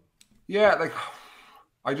as well. Yeah, like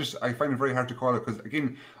I find it very hard to call it because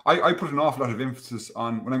again, I put an awful lot of emphasis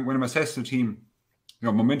on when I'm assessing a team.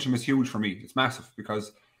 Momentum is huge for me. It's massive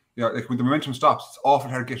because like when the momentum stops, it's awful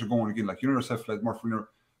hard to get it going again. Like yourself, like Murph,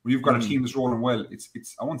 when you've got a team that's rolling well, it's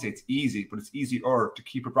I won't say it's easy, but it's easier to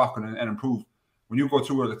keep it rocking and improve. When you go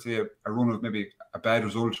through, let's say, a run of maybe a bad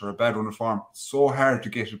result or a bad run of form, it's so hard to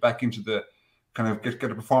get it back into the kind of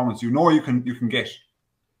get a performance you can get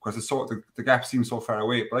because it's so the gap seems so far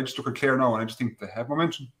away. But I just look at Clare now and I just think they have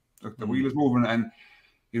momentum. The wheel is moving and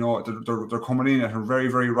they're coming in at a very,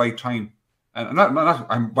 very right time. And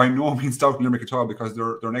I'm by no means doubting Limerick at all because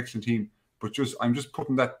they're an excellent team. But I'm just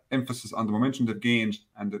putting that emphasis on the momentum they've gained,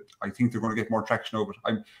 and that I think they're going to get more traction over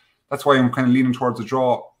it. That's why I'm kind of leaning towards a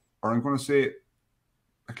draw, or I'm going to say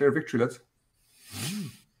a Clare victory, lads.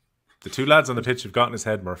 The two lads on the pitch have gotten his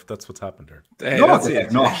head, Murph. That's what's happened there. No, they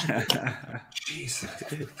have not. Jeez,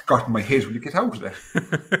 it's got in my head. Will you get out of there?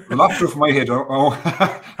 A lot of my head.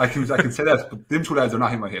 I can say that, but them two lads are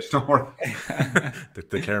not in my head. Don't worry.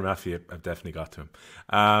 The Clare Mafia have definitely got to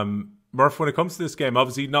him. Murph, when it comes to this game,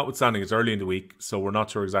 obviously, notwithstanding, it's early in the week, so we're not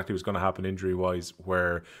sure exactly what's going to happen injury-wise,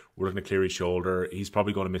 where we're looking at Cleary's shoulder. He's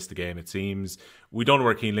probably going to miss the game, it seems. We don't know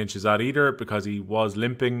where Cian Lynch is at either, because he was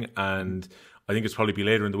limping, and I think it's probably be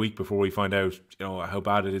later in the week before we find out, how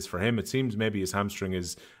bad it is for him. It seems maybe his hamstring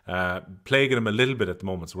is plaguing him a little bit at the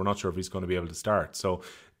moment, so we're not sure if he's going to be able to start. So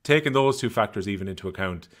taking those two factors even into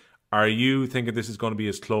account, are you thinking this is going to be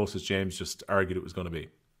as close as James just argued it was going to be?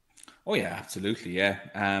 Oh yeah, absolutely, yeah.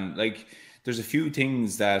 There's a few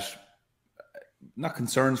things that, not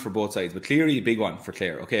concerns for both sides, but Cleary a big one for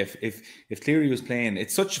Clare. Okay, if Cleary was playing,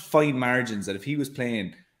 it's such fine margins that if he was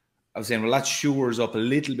playing, I was saying, well, that shores up a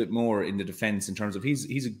little bit more in the defence in terms of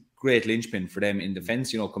he's a great linchpin for them in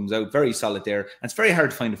defence. Comes out very solid there, and it's very hard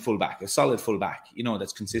to find a solid fullback,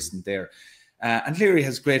 that's consistent there. And Cleary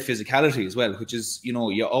has great physicality as well, which is,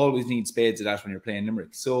 you always need spades of that when you're playing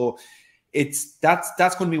Limerick. So that's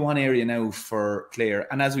going to be one area now for Clare.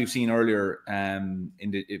 And as we've seen earlier in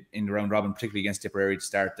the round robin, particularly against Tipperary to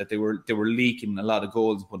start, that they were leaking a lot of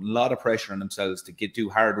goals, putting a lot of pressure on themselves to do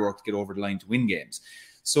hard work to get over the line to win games.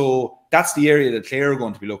 So that's the area that Clare are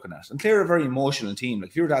going to be looking at. And Clare are a very emotional team.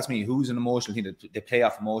 Like if you were to ask me who's an emotional team that they play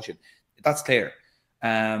off emotion, that's Clare.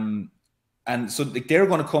 And so they're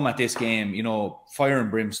going to come at this game, you know, fire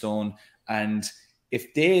and brimstone. And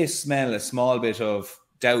if they smell a small bit of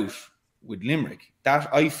doubt with Limerick,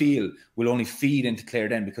 that I feel will only feed into Clare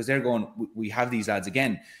then, because they're going, we have these lads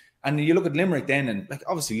again. And you look at Limerick then, and like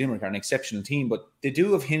obviously Limerick are an exceptional team, but they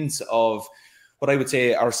do have hints of what I would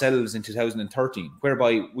say ourselves in 2013,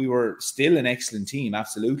 whereby we were still an excellent team,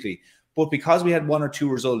 absolutely. But because we had one or two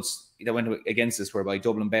results that went against us, whereby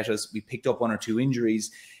Dublin bet us, we picked up one or two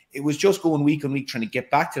injuries. It was just going week on week, trying to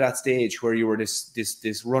get back to that stage where you were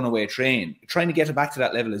this runaway train. Trying to get it back to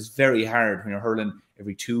that level is very hard when you're hurling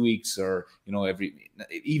every 2 weeks, or you know,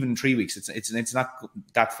 even 3 weeks. It's not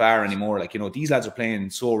that far anymore. Like, you know, these lads are playing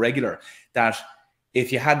so regular that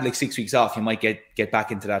if you had like 6 weeks off, you might get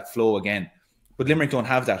back into that flow again. But Limerick don't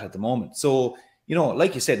have that at the moment. So, you know,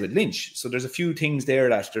 like you said with Lynch, so there's a few things there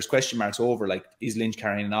that there's question marks over. Like, is Lynch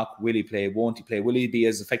carrying a knock? Will he play? Won't he play? Will he be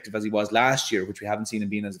as effective as he was last year, which we haven't seen him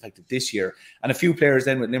being as effective this year? And a few players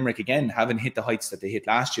then with Limerick again haven't hit the heights that they hit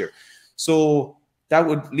last year. So that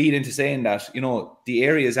would lead into saying that, you know, the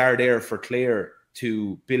areas are there for Clare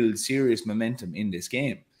to build serious momentum in this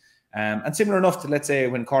game. And similar enough to, let's say,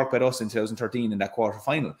 when Cork bet us in 2013 in that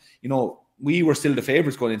quarter-final, you know, we were still the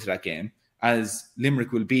favourites going into that game, as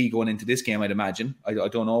Limerick will be going into this game, I'd imagine. I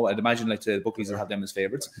don't know. I'd imagine like the bookies will have them as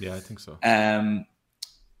favourites. Yeah, I think so.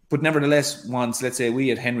 But nevertheless, once, let's say, we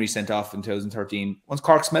had Henry sent off in 2013, once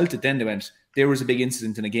Cork smelt it, then they went, there was a big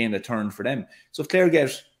incident in a game that turned for them. So if Clare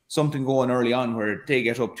get something going early on where they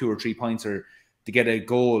get up 2 or 3 points, or to get a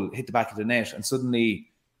goal, hit the back of the net, and suddenly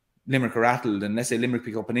Limerick are rattled, and let's say Limerick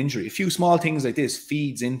pick up an injury, a few small things like this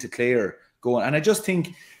feeds into Clare going. And I do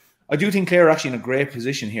think Clare are actually in a great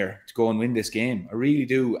position here to go and win this game. I really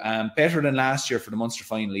do. Better than last year for the Munster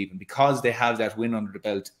final, even, because they have that win under the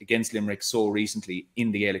belt against Limerick so recently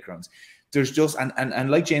in the Gaelic grounds. There's just,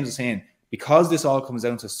 and like James was saying, because this all comes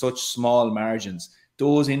down to such small margins,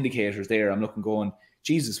 those indicators there, I'm looking going,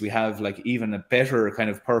 Jesus, we have like even a better kind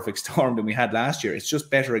of perfect storm than we had last year. It's just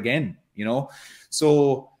better again, you know?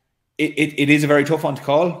 So it is a very tough one to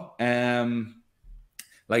call.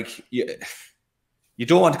 You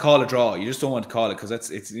don't want to call a draw. You just don't want to call it, because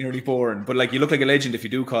it's nearly boring. But like, you look like a legend if you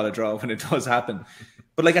do call a draw when it does happen.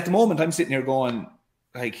 But like, at the moment, I'm sitting here going,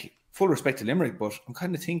 like, full respect to Limerick, but I'm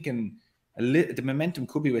kind of thinking the momentum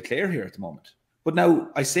could be with Clare here at the moment. But now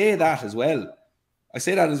I say that as well.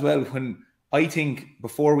 When I think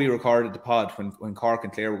before we recorded the pod, when Cork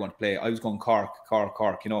and Clare were going to play, I was going Cork,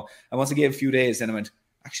 you know. And once I gave a few days, then I went,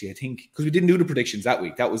 actually, I think, because we didn't do the predictions that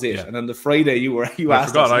week, that was it. Yeah. And on the Friday, you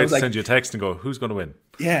asked us. I had to send you a text and go, who's going to win?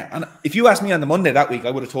 Yeah, and if you asked me on the Monday that week,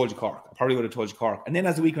 I would have told you Cork. I probably would have told you Cork. And then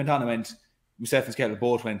as the week went on, I went, myself and Skehill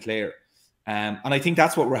both went Clare. And I think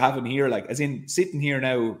that's what we're having here. Like, as in, sitting here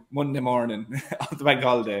now, Monday morning, on the bank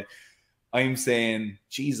holiday, I'm saying,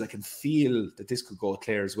 geez, I can feel that this could go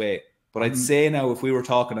Clare's way. But I'd say now, if we were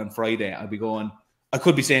talking on Friday, I'd be going, I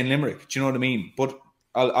could be saying Limerick. Do you know what I mean? But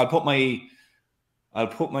I'll put my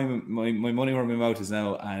money where my mouth is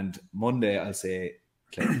now, and Monday I'll say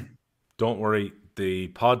Clare. Don't worry, the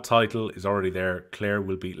pod title is already there. Clare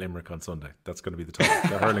will beat Limerick on Sunday. That's going to be the title.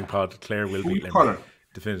 The hurling pod, Clare will beat Limerick.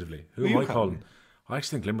 Definitively. Who am I calling? I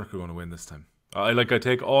actually think Limerick are going to win this time. I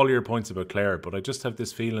take all your points about Clare, but I just have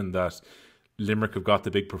this feeling that Limerick have got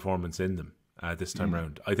the big performance in them this time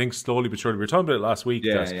round. I think slowly but surely, we were talking about it last week.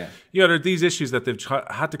 Yeah, there are these issues that they've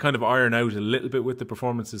had to kind of iron out a little bit with the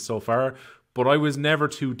performances so far. But I was never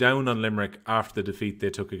too down on Limerick after the defeat they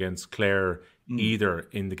took against Clare either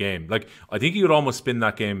in the game. Like, I think you could almost spin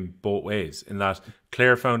that game both ways, in that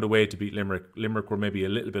Clare found a way to beat Limerick. Limerick were maybe a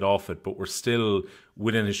little bit off it, but were still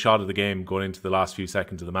within a shot of the game going into the last few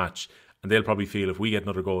seconds of the match. And they'll probably feel, if we get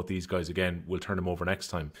another go at these guys again, we'll turn them over next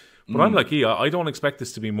time. But I'm like, I don't expect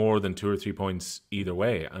this to be more than 2 or 3 points either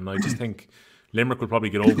way. And I just think Limerick will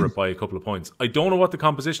probably get over it by a couple of points. I don't know what the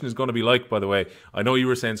composition is going to be like, by the way. I know you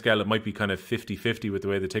were saying, Skehill, it might be kind of 50-50 with the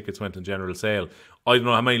way the tickets went on general sale. I don't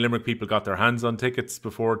know how many Limerick people got their hands on tickets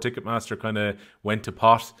before Ticketmaster kind of went to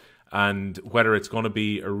pot, and whether it's going to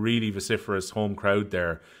be a really vociferous home crowd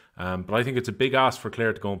there. But I think it's a big ask for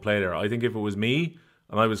Clare to go and play there. I think if it was me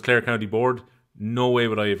and I was Clare County Board, no way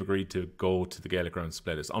would I have agreed to go to the Gaelic grounds to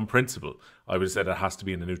play this. On principle, I would have said it has to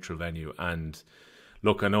be in a neutral venue. And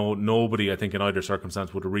look, I know nobody, I think, in either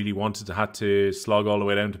circumstance would have really wanted to have to slog all the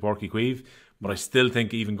way down to Páirc Uí Chaoimh, but I still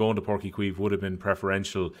think even going to Páirc Uí Chaoimh would have been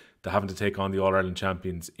preferential to having to take on the All-Ireland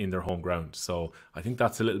champions in their home ground. So I think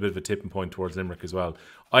that's a little bit of a tipping point towards Limerick as well.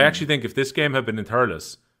 I actually think if this game had been in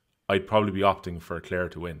Thurles, I'd probably be opting for Clare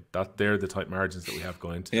to win. They're the type margins that we have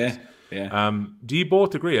going into this. Do you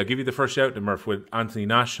both agree? I'll give you the first shout to Murph. With Anthony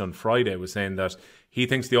Nash on Friday was saying that he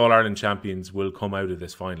thinks the All-Ireland champions will come out of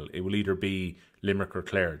this final. It will either be Limerick or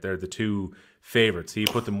Clare. They're the two favourites. He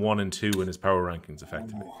put them 1 and 2 in his power rankings,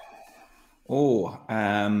 effectively.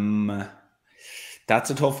 That's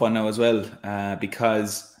a tough one now as well,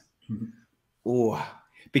 because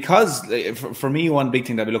for me, one big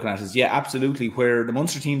thing that I'll be looking at is, absolutely, where the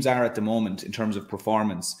Munster teams are at the moment in terms of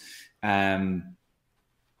performance.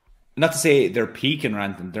 Not to say they're peaking or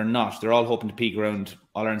anything, they're not. They're all hoping to peak around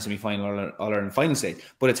All-Ireland semi-final, All-Ireland final stage.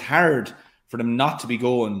 But it's hard for them not to be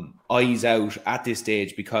going eyes out at this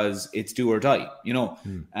stage because it's do or die, you know.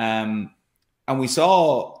 And I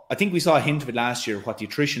think we saw a hint of it last year, what the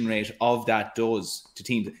attrition rate of that does to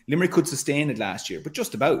teams. Limerick could sustain it last year, but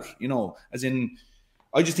just about, you know, as in,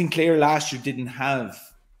 I just think Clare last year didn't have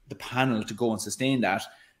the panel to go and sustain that.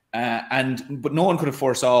 But no one could have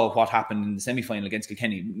foresaw what happened in the semi-final against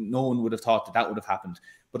Kilkenny. No one would have thought that would have happened.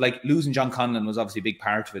 But like losing John Conlon was obviously a big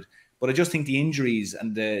part of it. But I just think the injuries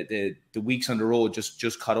and the weeks on the road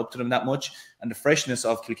just caught up to them that much. And the freshness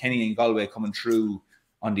of Kilkenny and Galway coming through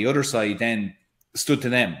on the other side then stood to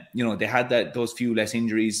them. You know, they had those few less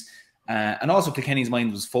injuries. And also Kilkenny's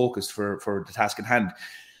mind was focused for the task at hand.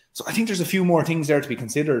 So I think there's a few more things there to be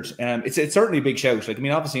considered. It's certainly a big shout. Like, I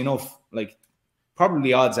mean, obviously enough, like,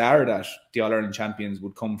 probably odds are that the All-Ireland champions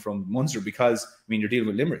would come from Munster because, I mean, you're dealing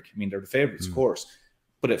with Limerick. I mean, they're the favourites, of course.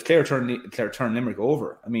 But if Clare turn Limerick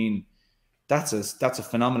over, I mean, that's a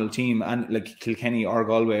phenomenal team, and like Kilkenny or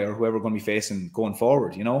Galway or whoever we're going to be facing going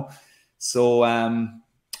forward, you know. So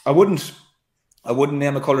I wouldn't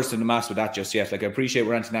name a colours to the mast with that just yet. Like, I appreciate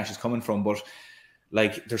where Anthony Nash is coming from, but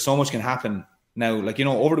like, there's so much can happen. Now, like, you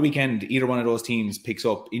know, over the weekend, either one of those teams picks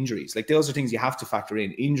up injuries. Like, those are things you have to factor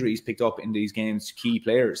in. Injuries picked up in these games to key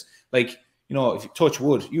players. Like, you know, if you touch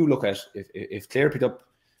wood, you look at if Clare picked up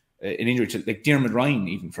an injury to, like, Diarmuid Ryan,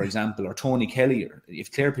 even, for example, or Tony Kelly, or if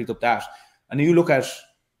Clare picked up that. And you look at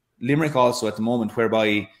Limerick also at the moment,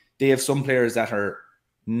 whereby they have some players that are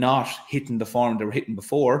not hitting the form they were hitting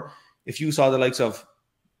before. If you saw the likes of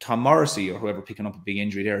Tom Morrissey or whoever picking up a big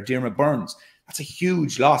injury there, Diarmuid Burns, that's a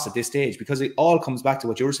huge loss at this stage, because it all comes back to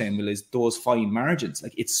what you were saying, Will, is those fine margins.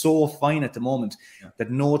 Like, it's so fine at the moment that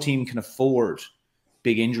no team can afford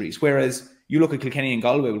big injuries. Whereas you look at Kilkenny and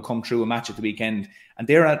Galway will come through a match at the weekend, and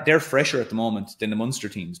they're fresher at the moment than the Munster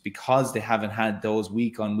teams because they haven't had those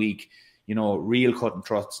week on week, you know, real cut and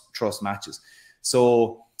trust matches.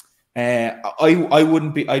 So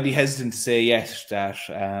I'd be hesitant to say yet that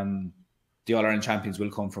the All-Ireland champions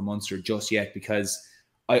will come from Munster just yet, because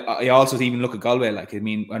I also even look at Galway. Like, I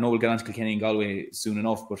mean, I know we'll get on to Kilkenny and Galway soon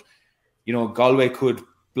enough, but, you know, Galway could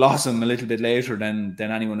blossom a little bit later than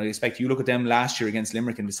anyone would expect. You look at them last year against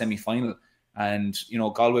Limerick in the semi-final, and, you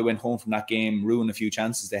know, Galway went home from that game, ruined a few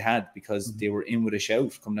chances they had because they were in with a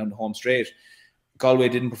shout coming down the home straight. Galway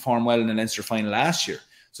didn't perform well in the Leinster final last year.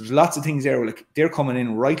 So there's lots of things there where, like, they're coming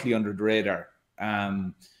in rightly under the radar.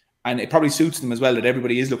 And it probably suits them as well that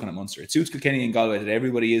everybody is looking at Munster. It suits Kilkenny and Galway that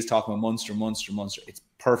everybody is talking about Munster. It's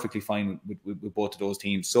perfectly fine with both of those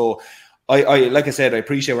teams. So, I like I said, I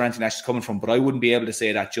appreciate where Anthony Nash is coming from, but I wouldn't be able to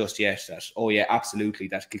say that just yet, that, oh yeah, absolutely,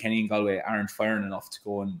 that Kilkenny and Galway aren't firing enough to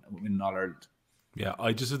go and win All-Ireland. Yeah,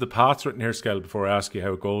 I just have the paths written here, Skehill, before I ask you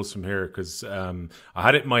how it goes from here, because I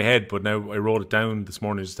had it in my head, but now I wrote it down this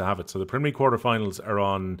morning just to have it. So the Premier League quarterfinals are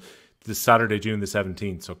on this Saturday, June the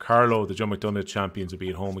 17th. So Carlow, the John McDonagh champions, will be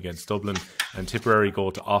at home against Dublin, and Tipperary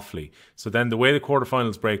go to Offaly. So then the way the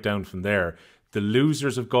quarterfinals break down from there, the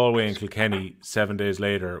losers of Galway and Kilkenny 7 days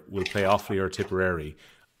later will play Offaly or Tipperary,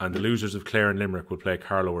 and the losers of Clare and Limerick will play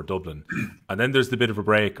Carlow or Dublin. And then there's the bit of a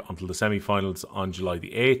break until the semi-finals on July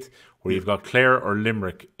the 8th, where you've got Clare or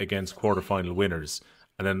Limerick against quarter-final winners.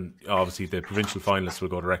 And then, obviously, the provincial finalists will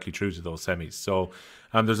go directly through to those semis. So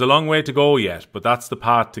there's a long way to go yet, but that's the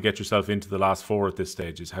path to get yourself into the last four at this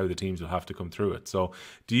stage, is how the teams will have to come through it. So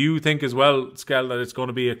do you think as well, Skehill, that it's going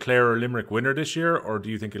to be a Clare or Limerick winner this year, or do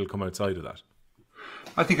you think it'll come outside of that?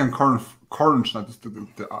 I think on current,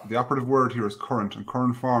 the operative word here is current, and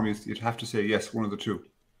current form is, you'd have to say yes, one of the two.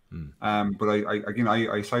 But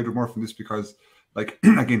I side with Murph on this because, like,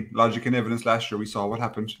 again, logic and evidence last year, we saw what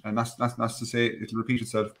happened, and that's to say it'll repeat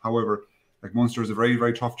itself. However, like, Munster is a very,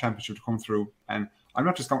 very tough championship to come through, and I'm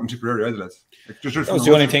not just counting Tipperary either, lads. Like, that was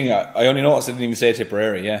the only thing I only noticed. I didn't even say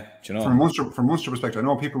Tipperary. Yeah, do you know? From Munster perspective, I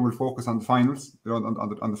know people will focus on the finals, you know,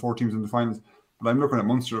 on the four teams in the finals, but I'm looking at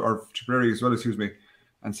Munster or Tipperary as well, excuse me,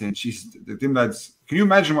 and saying, "Jeez, them lads." Can you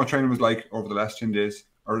imagine what training was like over the last 10 days?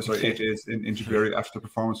 or sorry, 8 days in Tipperary after the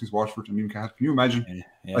performance against Waterford and Newcastle. Can you imagine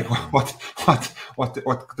like what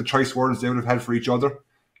the choice words they would have had for each other?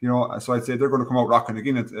 You know, so I'd say they're going to come out rocking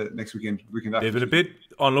again next weekend after. They've been a bit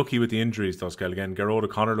unlucky with the injuries, though, Skehill. Again, Garrod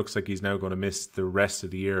O'Connor looks like he's now going to miss the rest of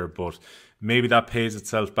the year, but maybe that pays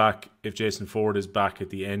itself back if Jason Ford is back at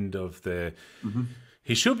the end of the...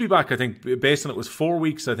 He should be back, I think, based on it was 4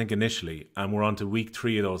 weeks, I think, initially, and we're on to week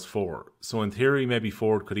 3 of those 4. So in theory, maybe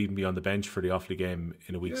Ford could even be on the bench for the Offaly game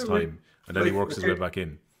in a week's time, and then he works his way back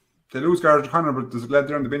in. They lose Garrod O'Connor, but there's a lad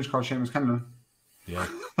there on the bench called Seamus Cannon. Yeah.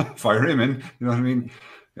 Fire him in, you know what I mean?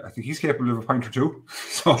 I think he's capable of a point or two.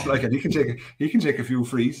 So like, and he can take a few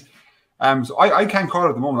frees. So I can't call it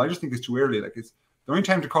at the moment. I just think it's too early. Like, it's the only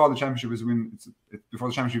time to call the championship is when it's before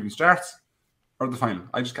the championship even starts or the final.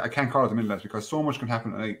 I can't call it the middle of that because so much can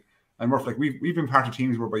happen. And Murph, like we've been part of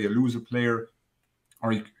teams whereby you lose a player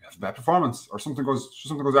or you have a bad performance or something goes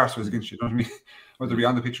arseways against you. You know what I mean? Whether it be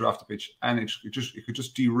on the pitch or off the pitch, and it could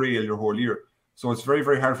just derail your whole year. So it's very,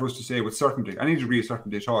 very hard for us to say with certainty, any degree of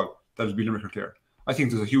certainty at all, that it'll be Limerick or Clare. I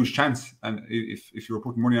think there's a huge chance, and if you were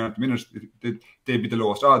putting money on it at the minute, they'd be the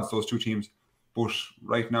lowest odds, those two teams. But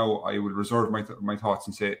right now, I will reserve my thoughts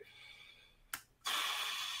and say,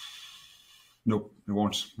 no, it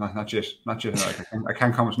won't. Not yet. I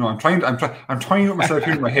can't comment. No, I'm trying with myself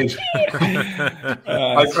here in my head.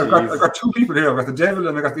 I've got two people here. I've got the devil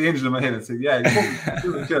and I've got the angel in my head. And say, yeah,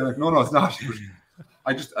 like, no, it's not.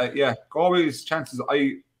 Galway's chances.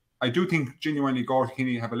 I do think genuinely Galway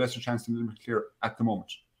Kinney have a lesser chance than Limerick Clare at the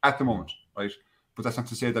moment. Right? But that's not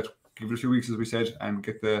to say that give it a few weeks, as we said, and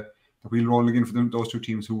get the wheel rolling again for those two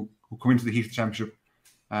teams who come into the heat of the championship.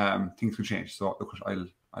 Things will change. So look,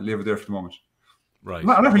 I'll leave it there for the moment. Right.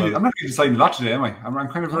 I'm not really deciding a lot today, am I? I'm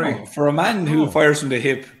kind of very for a man who fires from the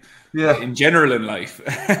hip. Yeah. In general, in life.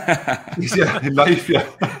 In life.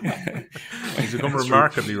 He's become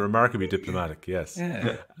remarkably diplomatic, yes.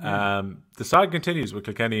 Yeah. The saga continues with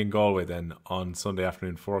Kilkenny and Galway then on Sunday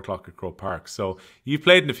afternoon, 4 o'clock at Croke Park. So you've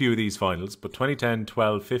played in a few of these finals, but 2010,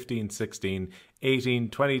 12, 15, 16, 18,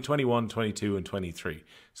 20, 21, 22 and 23.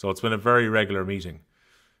 So it's been a very regular meeting.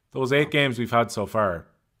 Those 8 games we've had so far,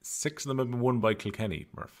 6 of them have been won by Kilkenny,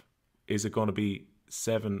 Murph. Is it going to be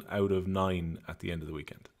 7 out of 9 at the end of the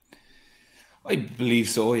weekend? I believe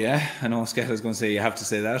so, yeah. I know Skehill is going to say you have to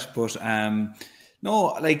say that, but no,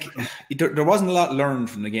 like there wasn't a lot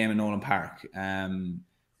learned from the game in Nolan Park.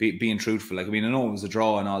 Being truthful, like I mean, I know it was a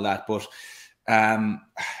draw and all that, but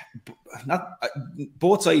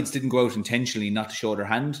both sides didn't go out intentionally not to show their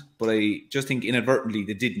hand, but I just think inadvertently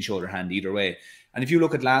they didn't show their hand either way. And if you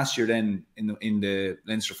look at last year, then in the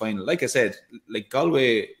Leinster final, like I said, like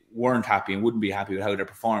Galway weren't happy and wouldn't be happy with how they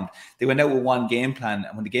performed. They went out with one game plan,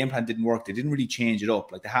 and when the game plan didn't work, they didn't really change it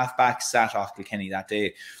up. Like the half-back sat off Kilkenny that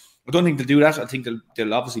day. I don't think they'll do that. I think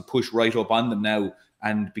they'll obviously push right up on them now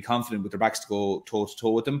and be confident with their backs to go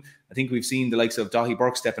toe-to-toe with them. I think we've seen the likes of Daithí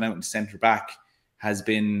Burke stepping out into centre-back has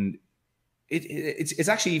been... It's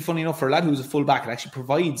actually, funny enough, for a lad who's a full-back, it actually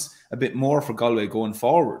provides a bit more for Galway going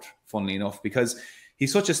forward, funnily enough, because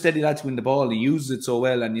he's such a steady lad to win the ball. He uses it so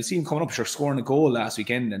well, and you see him coming up, scoring a goal last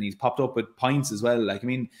weekend, and he's popped up with points as well. Like, I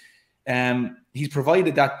mean, he's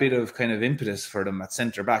provided that bit of kind of impetus for them at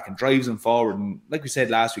centre back and drives them forward. And like we said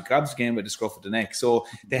last week, grabs the game by the scruff of the neck. So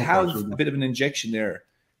they have a bit of an injection there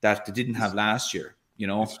that they didn't have last year. You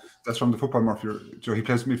know, that's from the football Murphy. So he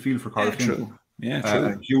plays midfield for Cork. Yeah, true. Yeah,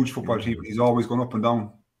 true. Huge football team. He's always going up and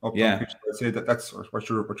down. Down pitch. I'd say that's what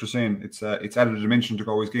you're saying. It's added a dimension to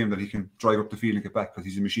Galway's game that he can drive up the field and get back because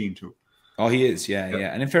he's a machine too. Oh, he is, yeah.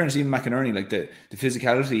 And in fairness, even McInerney, like the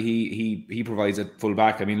physicality he provides at full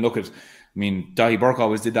back. I mean, Daithí Burke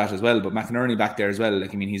always did that as well, but McInerney back there as well.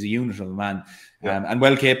 Like, I mean, he's a unit of a man, and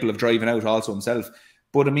well capable of driving out also himself.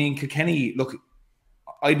 But I mean, Kilkenny, look,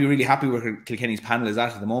 I'd be really happy where Kilkenny's panel is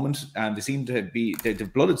at the moment. They seem to be,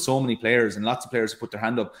 they've blooded so many players, and lots of players have put their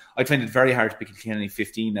hand up. I find it very hard to pick Kilkenny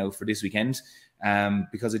 15 now for this weekend,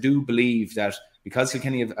 because I do believe that because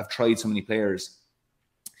Kilkenny have tried so many players,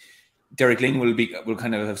 Derek Lyng will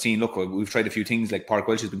kind of have seen, look, we've tried a few things, like Park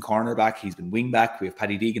Welsh has been cornerback, he's been wing back, we have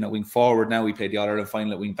Paddy Deegan at wing forward now, we played the All-Ireland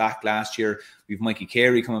final at wing back last year, we have Mikey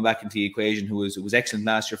Carey coming back into the equation, who was excellent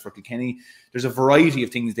last year for Kilkenny. There's a variety of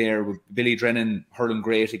things there, with Billy Drennan hurling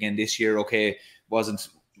great again this year. Okay, wasn't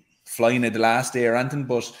flying at the last day or anything,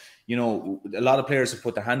 but you know, a lot of players have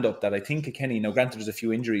put their hand up that I think Kilkenny, now granted there's a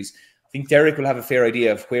few injuries, I think Derek will have a fair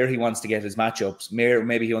idea of where he wants to get his matchups.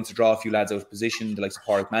 Maybe he wants to draw a few lads out of position, the likes of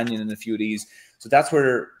Pádraig Mannion and a few of these. So that's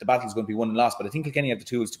where the battle is going to be won and lost. But I think Kilkenny have the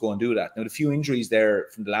tools to go and do that. Now, the few injuries there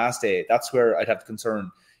from the last day, that's where I'd have the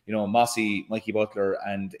concern. You know, Mossy, Mikey Butler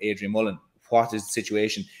and Adrian Mullen. What is the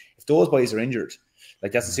situation? If those boys are injured,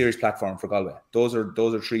 Like that's a serious platform for Galway. Those are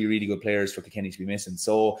 3 really good players for Kilkenny to be missing.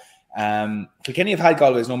 So Kilkenny have had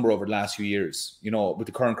Galway's number over the last few years, you know, with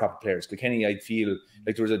the current crop of players. Kilkenny, I feel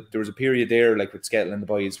like there was a period there, like with Skehill and the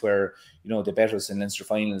boys, where, you know, they bet us in Leinster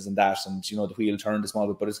finals and that, and, you know, the wheel turned a small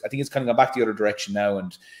bit, but I think it's kind of gone back the other direction now.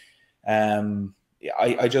 And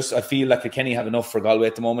I feel like Kilkenny have enough for Galway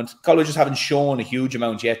at the moment. Galway just haven't shown a huge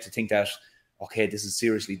amount yet to think that, okay, this is a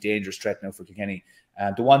seriously dangerous threat now for Kilkenny.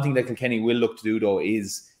 The one thing that Kilkenny will look to do, though,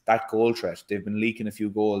 is that goal threat. They've been leaking a few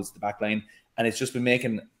goals, the back line, and it's just been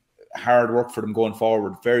making hard work for them going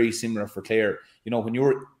forward. Very similar for Clare. You know, when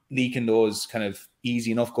you're leaking those kind of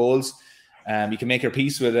easy enough goals, you can make your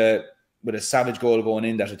peace with a savage goal going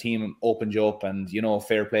in that a team opens you up, and, you know,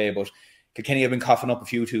 fair play. But Kilkenny have been coughing up a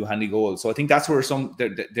few two-handy goals. So I think that's where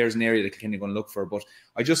there's an area that Kilkenny are going to look for. But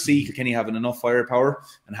I just see Kilkenny having enough firepower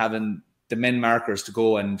and having the men markers to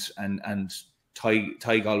go and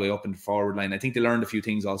tie Galway up in the forward line. I think they learned a few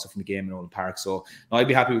things also from the game in Old Park. So no, I'd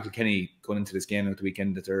be happy with Kilkenny going into this game at the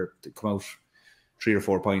weekend that they come out 3 or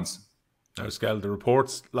 4 points. Now, Skehill, the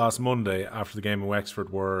reports last Monday after the game in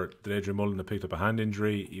Wexford were that Adrian Mullen had picked up a hand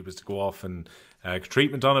injury. He was to go off and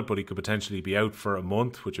treatment on it, but he could potentially be out for a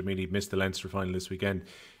month, which would mean he'd miss the Leinster final this weekend.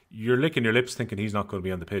 You're licking your lips thinking he's not going to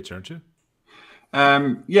be on the pitch, aren't you?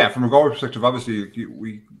 Yeah, from a Galway perspective, obviously,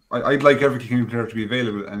 I'd like every Kilkenny player to be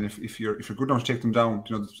available, and if you're good enough to take them down,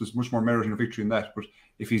 you know, there's much more merit in a victory in that. But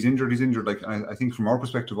if he's injured, he's injured. Like, I think from our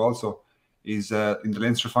perspective also, is in the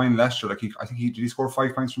Leinster final last year, like did he score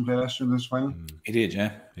 5 points from play last year in the Leinster final? He did,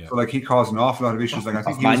 yeah. So like he caused an awful lot of issues. Like I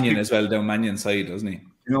think Mannion as well, down Mannion's side, doesn't he?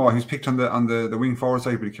 You know, he was picked on the wing forward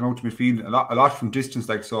side, but he came out to midfield a lot from distance.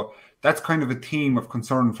 Like, so that's kind of a theme of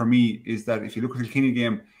concern for me, is that if you look at the Kilkenny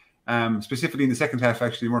game, specifically in the second half,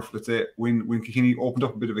 actually, Murph, let's say when Kilkenny opened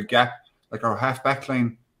up a bit of a gap, like our half back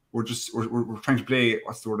line, we're trying to play,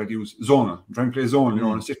 what's the word I'd use, zone. We're trying to play zone, you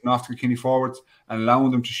know, and sitting off the Kilkenny forwards and allowing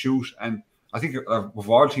them to shoot. And I think of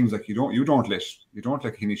all teams, like you don't let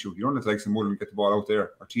Kilkenny shoot. You don't let like Mullen get the ball out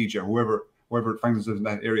there, or TJ, or whoever finds themselves in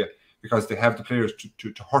that area, because they have the players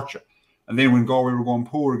to hurt you. And then when Galway were going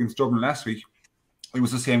poor against Dublin last week, it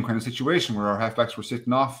was the same kind of situation where our halfbacks were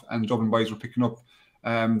sitting off and Dublin boys were picking up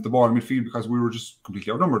the ball in midfield because we were just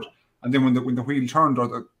completely outnumbered. And then when the wheel turned,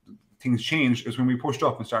 or things changed, is when we pushed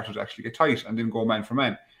up and started to actually get tight and then go man for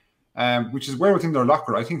man, which is well within their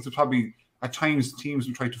locker. I think there's probably at times teams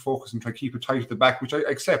will try to focus and try to keep it tight at the back, which I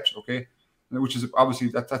accept, okay, which is obviously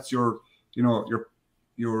that's your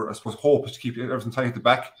I suppose hope is to keep everything tight at the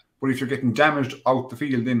back. But if you're getting damaged out the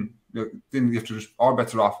field, then you have to just, all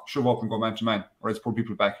bets are off, shove up and go man to man, or else pull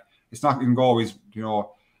people back. It's not in Galway's, you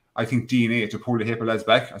know, I think DNA to pull the Haple lads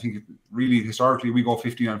back. I think really historically we go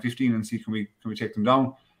 15 on 15 and see can we take them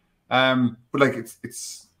down. But like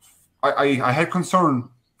I had concern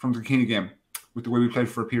from the Kilkenny game with the way we played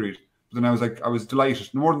for a period. But then I was delighted,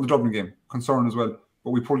 no more than the Dublin game, concern as well.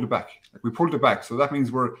 But we pulled it back. So that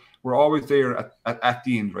means we're always there at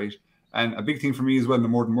the end, right? And a big thing for me as well, the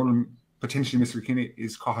more than Mullen potentially Mr. Kilkenny,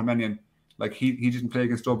 is Eoghan Gunning. Like he didn't play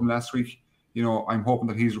against Dublin last week. You know, I'm hoping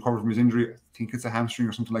that he's recovered from his injury. I think it's a hamstring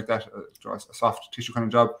or something like that, a soft tissue kind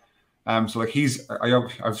of job. So like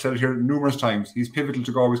I've said it here numerous times, he's pivotal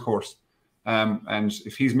to Galway's course. And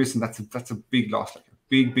if he's missing, that's a big loss, like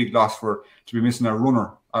a big loss to be missing a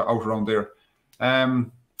runner out around there.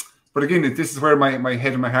 But again, this is where my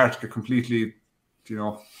head and my heart get completely, you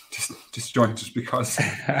know, disjointed, because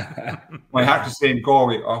my heart is saying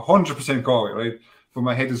Galway, 100% Galway, right? But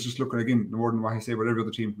my head is just looking again more than what I say about every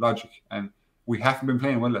other team, logic. And we haven't been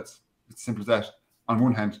playing well, it's simple as that. On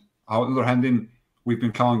one hand, on the other hand, then we've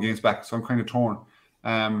been clawing games back, so I'm kind of torn.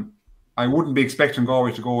 I wouldn't be expecting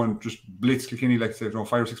Galway to go and just blitz Kilkenny like, say,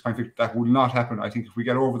 5 or 6 point victory. That will not happen. I think if we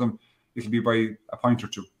get over them, it'll be by a point or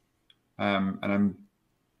two. And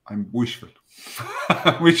I'm wishful.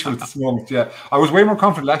 Wishful at this moment, yeah. I was way more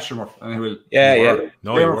confident last year, and I will. Yeah.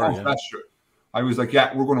 No, way more confident last year. I was like,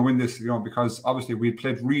 yeah, we're going to win this, you know, because obviously we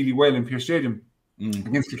played really well in Pearse Stadium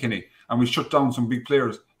against Kilkenny, and we shut down some big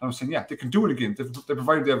players. And I was saying, yeah, they can do it again. They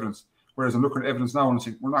provided the evidence. Whereas I'm looking at evidence now and I'm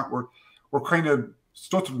saying, we're kind of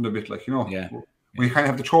stuttering a bit, like, you know. Yeah. We kind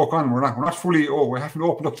of have the choke on. We're not fully. We haven't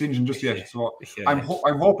opened up the engine just yet. So I'm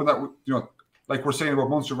hoping that, you know, like we're saying about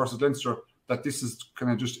Munster versus Leinster, that this is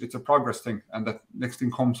kind of just, it's a progress thing, and that next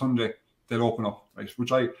thing come Sunday they'll open up, right?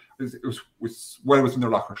 Which it was well within their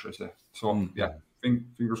locker, should I say? So yeah,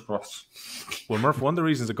 Fingers crossed. Well, Murph, one of the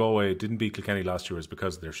reasons that Galway didn't beat Kilkenny last year was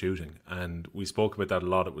because of their shooting. And we spoke about that a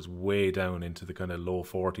lot. It was way down into the kind of low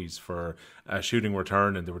 40s for shooting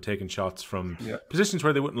return, and they were taking shots from positions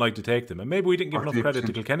where they wouldn't like to take them. And maybe we didn't give enough credit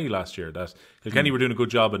to Kilkenny last year, that Kilkenny were doing a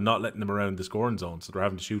good job of not letting them around the scoring zone, so they're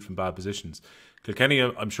having to shoot from bad positions. Kilkenny,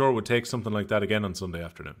 I'm sure, would take something like that again on Sunday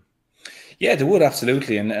afternoon. Yeah, they would,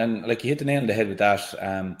 absolutely. And like, you hit the nail on the head with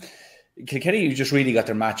that. Kilkenny just really got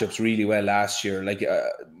their matchups really well last year. Like,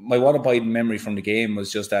 my one abiding memory from the game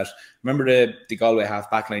was just that, remember the Galway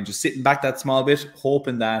half back line, just sitting back that small bit,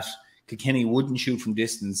 hoping that Kilkenny wouldn't shoot from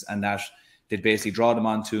distance and that they'd basically draw them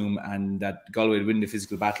onto him and that Galway would win the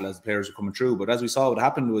physical battle as the players were coming through. But as we saw, what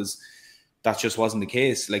happened was that just wasn't the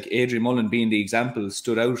case. Like, Adrian Mullen being the example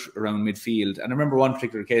stood out around midfield. And I remember one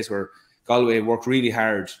particular case where Galway worked really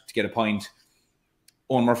hard to get a point.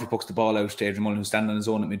 Owen Murphy pucks the ball out to Adrian Mullen, who's standing on his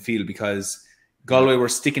own at midfield, because Galway were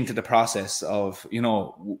sticking to the process of,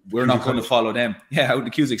 we're not going to follow them. Yeah, out the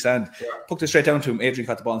Cusack stand. Yeah. Pucked it straight down to him. Adrian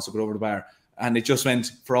caught the ball and stuck it over the bar. And it just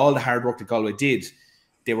went, for all the hard work that Galway did,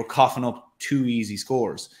 they were coughing up 2 easy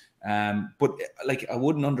scores. But like, I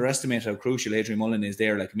wouldn't underestimate how crucial Adrian Mullen is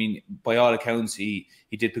there. Like, I mean, by all accounts, he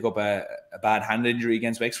did pick up a bad hand injury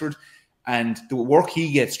against Wexford. And the work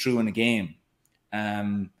he gets through in a game,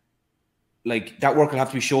 like, that work will have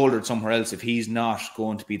to be shouldered somewhere else if he's not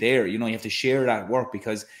going to be there. You have to share that work,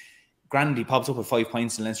 because granted, he pops up with 5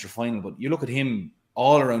 points in the Leinster final, but you look at him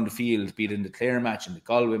all around the field, be it in the Clare match, in the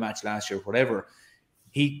Galway match last year, whatever,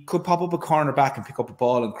 he could pop up a corner back and pick up a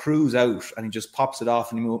ball and cruise out, and he just pops it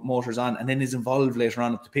off and he motors on and then is involved later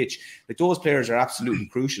on up the pitch. Like, those players are absolutely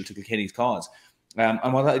crucial to Kilkenny's cause. And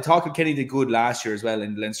what I thought Kilkenny did good last year as well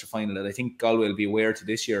in the Leinster final, that I think Galway will be aware to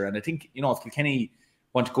this year. And I think, if Kilkenny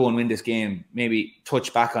want to go and win this game, maybe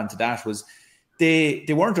touch back onto that, was they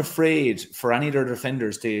weren't afraid for any of their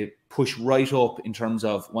defenders to push right up in terms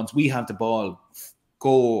of, once we have the ball,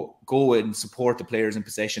 go and support the players in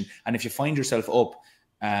possession. And if you find yourself up,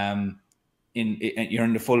 you're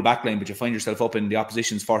in the full back line, but you find yourself up in the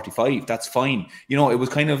opposition's 45, that's fine. It was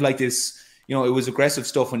kind of like this, it was aggressive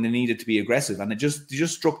stuff when they needed to be aggressive, and they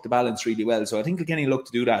just struck the balance really well. So I think Kilkenny looked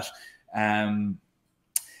to do that.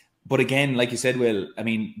 But again, like you said, Will, I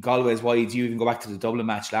mean, Galway's wide. You even go back to the Dublin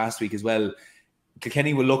match last week as well.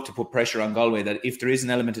 Kilkenny will look to put pressure on Galway, that if there is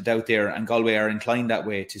an element of doubt there, and Galway are inclined that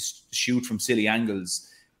way to shoot from silly angles,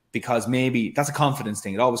 because maybe that's a confidence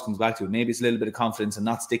thing. It always comes back to it. Maybe it's a little bit of confidence and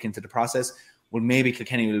not sticking to the process. Well, maybe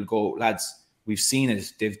Kilkenny will go, lads, we've seen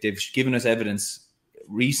it. They've given us evidence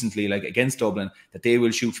recently, like against Dublin, that they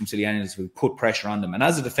will shoot from silly angles. We'll put pressure on them. And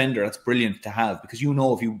as a defender, that's brilliant to have, because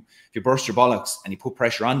if you burst your bollocks and you put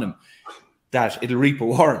pressure on them, that it'll reap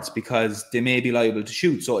rewards, because they may be liable to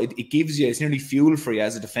shoot. So it gives you, it's nearly fuel for you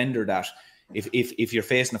as a defender, that if you're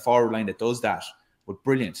facing a forward line that does that, but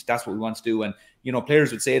brilliant, that's what we want to do. And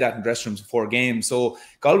players would say that in dressing rooms before games. So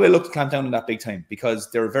Galway look to clamp down on that big time,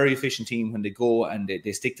 because they're a very efficient team when they go and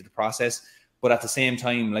they stick to the process. But at the same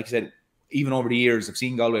time, like I said, even over the years, I've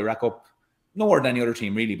seen Galway rack up, nowhere than any other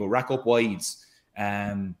team really, but rack up wides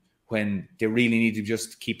when they really need to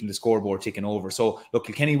just keeping the scoreboard ticking over. So look,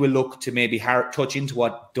 Kilkenny will look to maybe touch into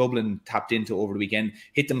what Dublin tapped into over the weekend,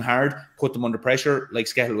 hit them hard, put them under pressure, like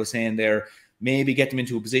Skehill was saying there, maybe get them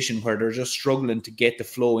into a position where they're just struggling to get the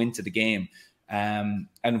flow into the game. And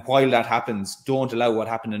while that happens, don't allow what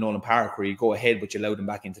happened in Nolan Park, where you go ahead but you allow them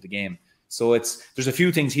back into the game. So there's a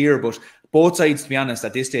few things here, but both sides, to be honest,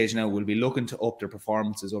 at this stage now, will be looking to up their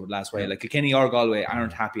performances over the last while. Like, Kilkenny or Galway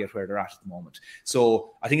aren't happy at where they're at the moment.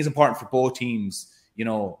 So I think it's important for both teams,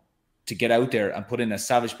 to get out there and put in a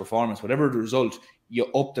savage performance. Whatever the result, you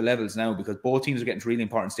up the levels now, because both teams are getting to really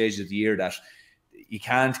important stages of the year, that you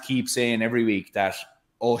can't keep saying every week that,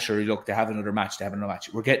 oh, sure, look, they have another match,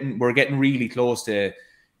 We're getting really close to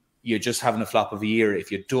you just having a flop of a year if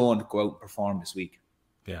you don't go out and perform this week.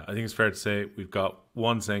 Yeah, I think it's fair to say we've got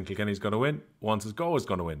one saying Kilkenny's going to win, one says Galway's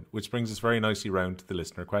going to win, which brings us very nicely round to the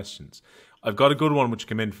listener questions. I've got a good one which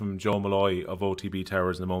came in from Joe Malloy of OTB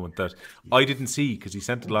Towers in a moment that I didn't see, because he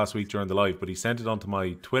sent it last week during the live, but he sent it onto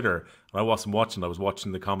my Twitter and I wasn't watching. I was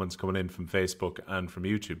watching the comments coming in from Facebook and from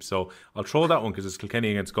YouTube. So I'll throw that one because it's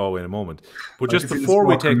Kilkenny against Galway in a moment. But just before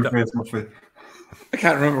we take that... I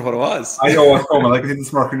can't remember what it was. I know what's coming. I can see the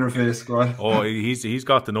smirk in your face. Go on. Oh, he's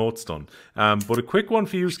got the notes done. But a quick one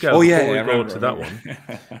for you, Skehill, before we go to that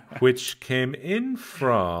one, which came in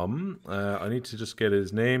from, I need to just get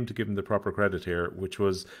his name to give him the proper credit here, which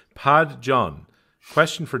was Pad John.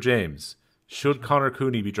 Question for James. Should Conor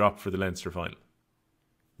Cooney be dropped for the Leinster final?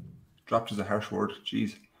 Dropped is a harsh word.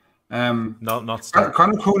 Jeez. Not start.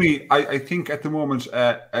 Conor Cooney, I think at the moment,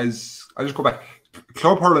 I'll just go back.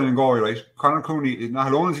 club hurling in Galway, right? Conor Cooney is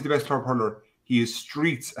not only is he the best club hurler, he is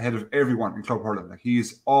streets ahead of everyone in club hurling. Like, he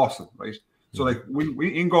is awesome, right? So like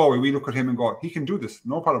we in Galway, we look at him and go, he can do this,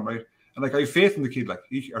 no problem, right? And like I have faith in the kid, like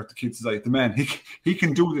the man, he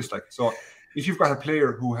can do this. Like, so if you've got a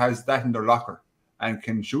player who has that in their locker and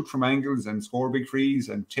can shoot from angles and score big frees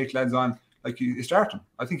and take lads on, like, you start him.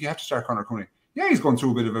 I think you have to start Conor Cooney. Yeah, he's going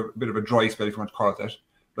through a bit of a dry spell, if you want to call it that,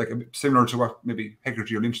 like a bit similar to what maybe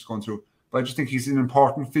Hegarty or Lynch is going through. But I just think he's an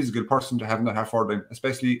important physical person to have in that half forward line,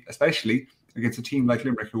 especially against a team like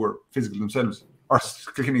Limerick who are physical themselves, or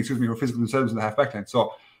Kilkenny, who are physical themselves in the half back line.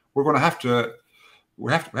 So we're going to have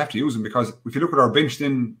to use him, because if you look at our bench,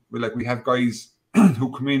 then we have guys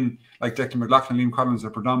who come in like Declan McLaughlin, Liam Collins are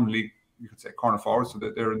predominantly, you could say, corner forwards, so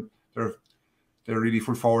that they're really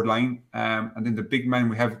full forward line. And then the big man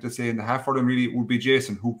we have, let's say, in the half forward line really would be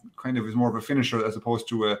Jason, who kind of is more of a finisher as opposed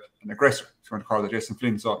to an aggressor, if you want to call it, Jason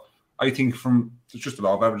Flynn. So I think from just the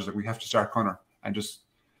law of averages, like, we have to start Conor and just,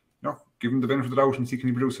 give him the benefit of the doubt and see can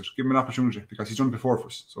he produce it. Give him an opportunity, because he's done it before for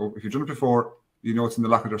us. So if you've done it before, it's in the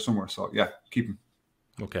locker there somewhere. So yeah, keep him.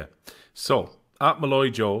 Okay. So at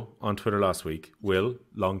Malloy Joe on Twitter last week, Will,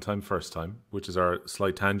 long time, first time, which is our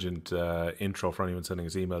slight tangent intro for anyone sending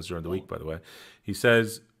us emails during the week, by the way. He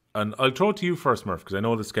says, and I'll throw it to you first, Murph, because I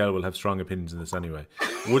know that Skehill will have strong opinions in this anyway.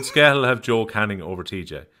 Would Skehill have Joe Canning over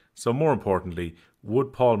TJ? So more importantly,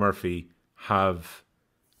 would Paul Murphy have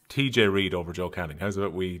TJ Reid over Joe Canning? How's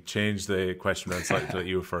about we change the question around slightly to let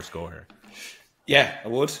you first go here? Yeah, I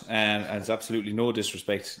would. And there's absolutely no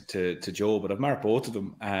disrespect to Joe, but I've marked both of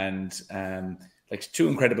them. And like, two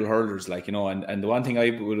incredible hurlers, and the one thing I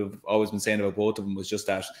would have always been saying about both of them was just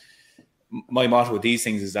that my motto with these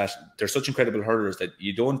things is that they're such incredible hurlers that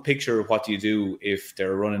you don't picture what you do if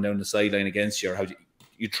they're running down the sideline against you, or how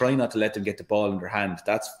you try not to let them get the ball in their hand.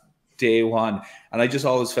 That's day one. And I just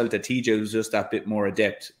always felt that TJ was just that bit more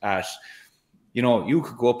adept at, you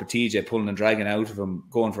could go up at TJ, pulling and dragging out of him,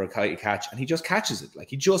 going for a catch, and he just catches it. Like,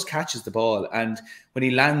 he just catches the ball. And when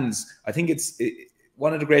he lands, I think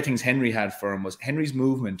one of the great things Henry had for him was Henry's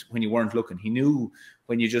movement when you weren't looking. He knew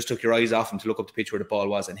when you just took your eyes off him to look up the pitch where the ball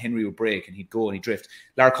was, and Henry would break and he'd go and he'd drift.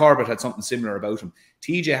 Lar Corbett had something similar about him.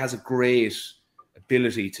 TJ has a great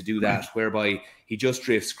ability to do that, whereby he just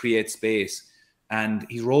drifts, creates space, and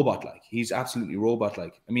he's robot-like. He's absolutely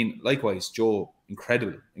robot-like. I mean, likewise, Joe,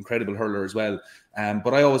 incredible hurler as well.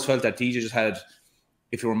 But I always felt that TJ just had,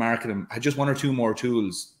 if you were marking him, had just one or two more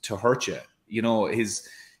tools to hurt you.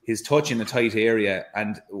 His touch in a tight area.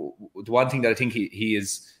 And the one thing that I think he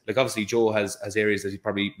is, like, obviously Joe has areas that he's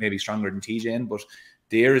probably maybe stronger than TJ in, but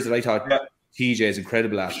the areas that I thought TJ is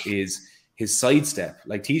incredible at is his sidestep.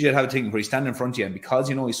 Like, TJ had a thing where he's standing in front of you, and because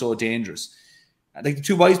he's so dangerous, like, the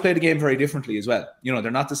two boys play the game very differently as well.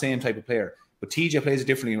 They're not the same type of player, but TJ plays it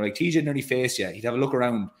differently. Like, TJ nearly face you, he'd have a look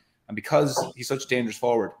around, and because he's such a dangerous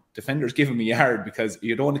forward, defenders give him a yard because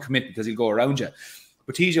you don't want to commit, because he'll go around you.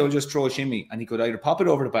 But TJ will just throw a shimmy, and he could either pop it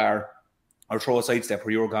over the bar or throw a sidestep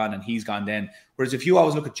where you're gone and he's gone then. Whereas if you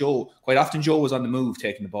always look at Joe, quite often Joe was on the move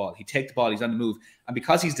taking the ball. He'd take the ball, he's on the move. And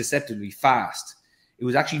because he's deceptively fast, it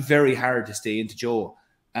was actually very hard to stay into Joe.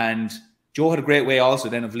 And Joe had a great way also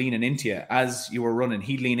then of leaning into you. As you were running,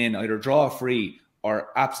 he'd lean in, either draw a free or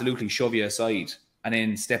absolutely shove you aside and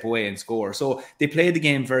then step away and score. So they played the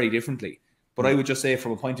game very differently. But I would just say,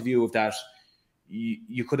 from a point of view of that,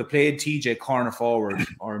 you could have played TJ corner forward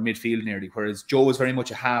or midfield nearly, whereas Joe was very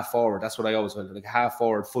much a half forward. That's what I always felt, like a half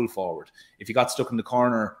forward, full forward. If you got stuck in the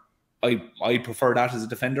corner, I prefer that as a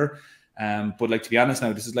defender. But like, to be honest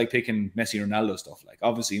now, this is like picking Messi or Ronaldo stuff. Like,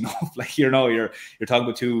 obviously, like, you're talking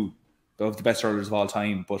about two of the best hurlers of all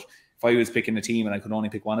time. But if I was picking a team and I could only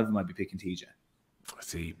pick one of them, I'd be picking TJ.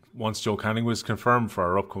 See, once Joe Canning was confirmed for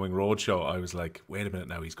our upcoming roadshow, I was like, wait a minute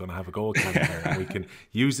now, he's going to have a go at Canning here, and we can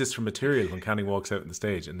use this for material when Canning walks out on the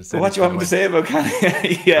stage. And well, what do you want me to say about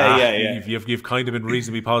Canning? Yeah. You've kind of been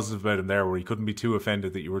reasonably positive about him there, where he couldn't be too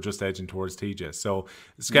offended that you were just edging towards TJ. So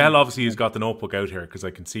Skehill obviously has got the notebook out here, because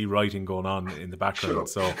I can see writing going on in the background.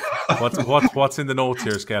 So what's in the notes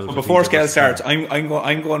here, Skehill? Well, before Skehill starts, I'm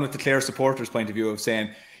going with the Clare supporters' point of view of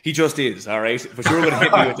saying, he just is, all right? But you're going to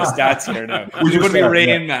hit me with the stats here now. You're going to be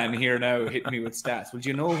Rain Man here now, hitting me with stats. Well,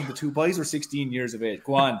 you know, the two boys were 16 years of age.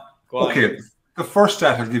 Go on. Okay, the first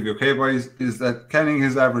stat I'll give you, okay, boys, is that Canning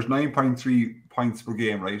has averaged 9.3 points per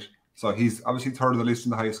game, right? So he's obviously third of the list in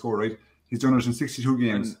the highest score, right? He's done it in 62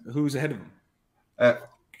 games. And who's ahead of him?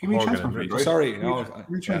 Give me a chance, my friend, right? Sorry. Give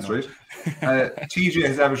me a chance, right? TJ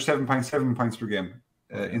has averaged 7.7 points per game.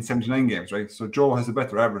 In 79 games, right? So Joe has a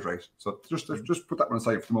better average, right? So just put that one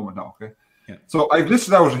aside for the moment now, okay? Yeah. So I've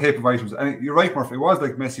listed out a heap of items, and you're right, Murphy. It was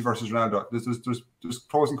like Messi versus Ronaldo. There's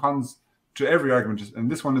pros and cons to every argument, and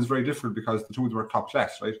this one is very different because the two of them are top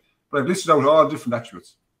class, right? But I've listed out all different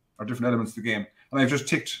attributes or different elements of the game, and I've just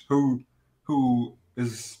ticked who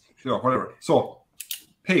is, whatever. So,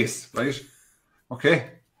 pace, right?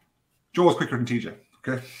 Okay. Joe's quicker than TJ,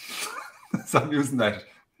 okay? So I'm using that.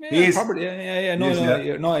 Yeah, probably.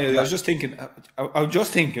 No, I was just thinking. I was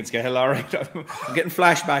just thinking, Skehill. All right, I'm getting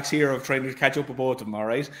flashbacks here of trying to catch up with both of them. All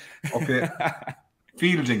right. Okay.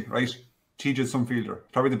 Fielding, right? TJ's some fielder,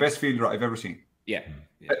 probably the best fielder I've ever seen. Yeah.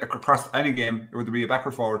 Across any game, whether it be a back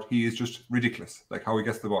or forward, he is just ridiculous. Like how he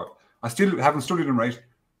gets the ball. I still haven't studied him right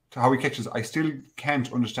to how he catches. I still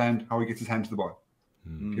can't understand how he gets his hand to the ball.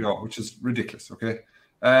 Which is ridiculous. Okay.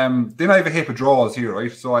 Then I have a heap of draws here,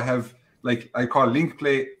 right? So I have, like, I call link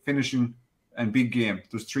play, finishing, and big game.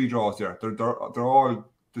 There's 3 draws there. They're all,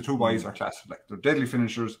 the two boys are class. Like, they're deadly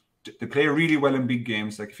finishers. They play really well in big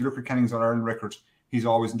games. Like, if you look at Canning's All-Ireland records, he's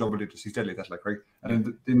always in double digits. He's deadly at that, like, right?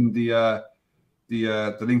 And then the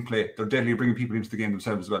link play, they're deadly at bringing people into the game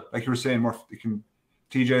themselves as well. Like you were saying, Murph,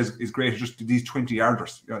 TJ is great at just these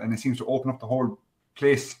 20-yarders, and it seems to open up the whole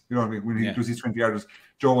place, when he does these 20-yarders.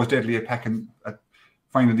 Joe was deadly at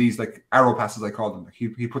finding these, like, arrow passes, I call them. Like,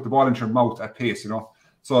 he put the ball into your mouth at pace,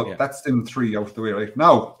 So that's them 3 out of the way, right?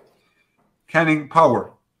 Now, Canning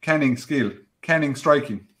power, Canning skill, Canning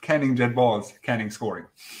striking, Canning dead balls, Canning scoring.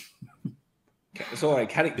 Sorry,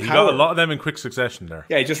 Canning power. You got a lot of them in quick succession there.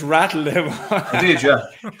 Yeah, he just rattled them. I did, yeah.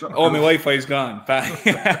 Oh, my Wi-Fi's gone.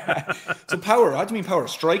 So power, how do you mean power?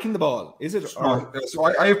 Striking the ball, is it? So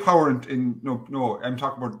I have power in no, I'm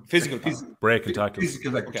talking about physical power. Break and tackle.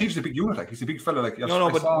 Physical, like, TJ's a big unit, like, he's a big fella, like.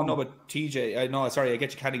 But TJ, sorry, I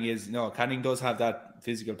get you. Canning does have that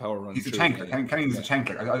physical power. He's a tank. Canning is a tank.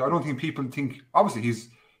 Like, I don't think people think. Obviously,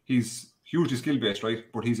 he's hugely skill based, right?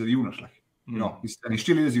 But he's a unit, like, and he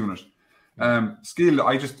still is a unit. Skill,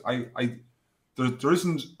 there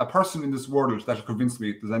isn't a person in this world that will convince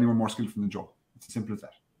me there's anyone more skillful than Joe. It's as simple as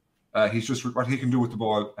that. He's just what he can do with the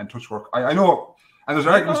ball and touch work. I know, and there's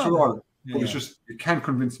arguments to all, but it's just, it can't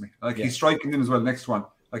convince me. Like, he's striking in as well. Next one,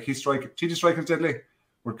 like, he's striking. TJ striking is deadly,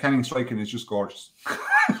 but Canning striking is just gorgeous.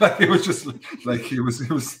 Like, it was just like, it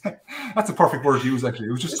was. That's a perfect word to use. Actually,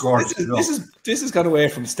 it was just gorgeous. This has got away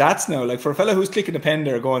from stats now. Like, for a fellow who's clicking a pen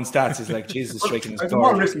there, going stats, is like, Jesus, striking is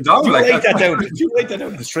gorgeous. Did you write that down? Did you write that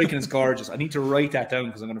down? The striking is gorgeous. I need to write that down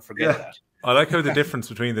because I'm going to forget that. I like how the difference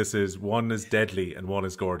between this is one is deadly and one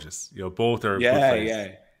is gorgeous. Both are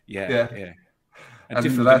yeah. And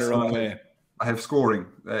different in their own way. I have scoring.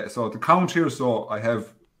 So the count here. So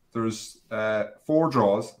there's 3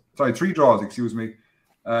 draws. Excuse me.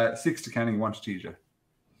 6 to Canning, 1 to TJ.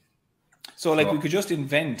 So, like, we could just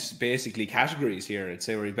invent basically categories here. I'd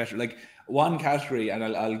say we're better. Like, one category, and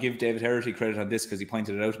I'll give David Herity credit on this because he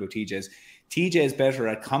pointed it out about TJ is better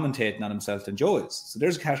at commentating on himself than Joe is. So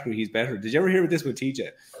there's a category he's better. Did you ever hear this with TJ?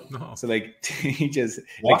 No. So, like, TJ's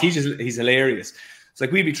he's hilarious. So,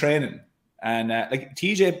 like, we'd be training, and like,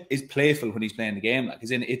 TJ is playful when he's playing the game. Like,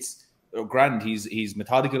 it's grand. He's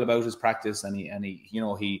methodical about his practice, and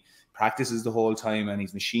he practices the whole time, and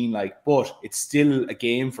he's machine-like, but it's still a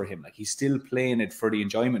game for him. Like, he's still playing it for the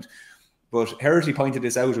enjoyment. But Herity pointed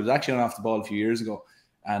this out. It was actually on Off the Ball a few years ago,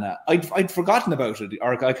 and I'd forgotten about it,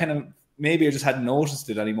 or I kind of, maybe I just hadn't noticed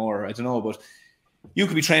it anymore. I don't know, but you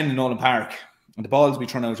could be training in Nolan Park, and the balls would be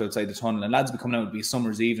thrown out outside the tunnel, and lads would be coming out. It'd be a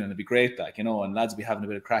summer's evening, it'd be great, like, and lads would be having a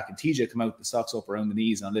bit of crack, and TJ come out with the socks up around the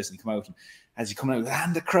knees, and listen, come out, and as he come out,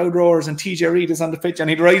 and the crowd roars, and TJ Reid is on the pitch, and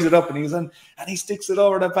he'd rise it up, and he sticks it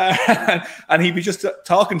over the bar, and he'd be just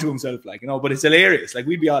talking to himself, like, but it's hilarious. Like,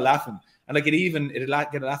 we'd be all laughing, and like, it'd get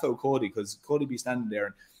a laugh out of Cody, because Cody'd be standing there,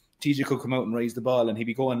 and TJ could come out and raise the ball, and he'd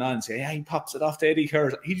be going on and say, he pops it off to Eddie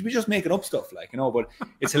Kerr. He'd be just making up stuff, like, but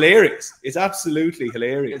it's hilarious. It's absolutely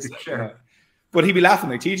hilarious. Like, but he'd be laughing,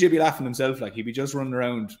 like, TJ be laughing himself, like, he'd be just running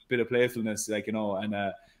around, bit of playfulness, like, and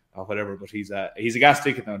or whatever. But he's a gas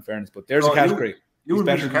ticket now, in fairness. But there's a category. You would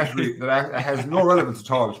mention a category that has no relevance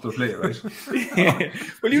at all to the play, right?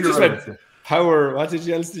 Well, you just went power. What did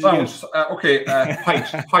you else did you get? Okay,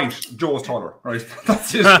 height. Joe's taller, right?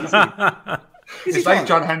 That's it. It's like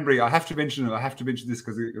John Henry. I have to mention this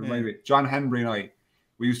because it reminds me. John Henry and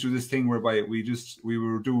we used to do this thing whereby we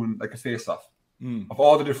were doing like a face-off of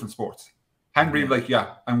all the different sports. Henry, like,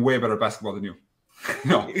 I'm way better at basketball than you.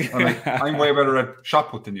 No, I'm way better at shot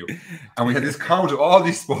put than you. And we had this count of all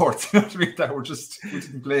these sports, that we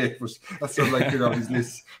didn't play. But that's sort of like, his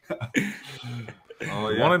list.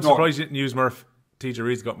 One I'm surprised you didn't use, Murph. TJ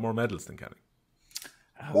Reid's got more medals than Canning.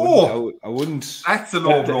 I wouldn't. That's a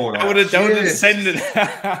low blow. I would have sent it.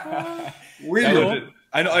 I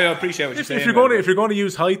appreciate what you're saying. If you're going to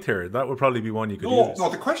use height here, that would probably be one you could use. No,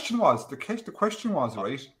 the question was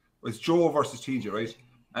right. It's Joe versus TJ, right?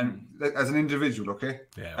 And as an individual, okay?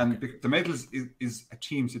 Yeah. And the medals is a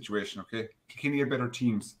team situation, okay? Kilkenny are better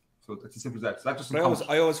teams. So it's as simple as that. So that doesn't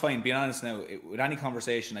I always find, being honest now, with any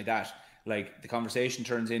conversation like that, like the conversation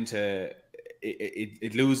turns into,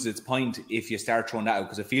 it loses its point if you start throwing that out,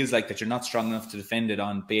 because it feels like that you're not strong enough to defend it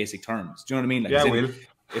on basic terms. Do you know what I mean? Like, yeah, Will.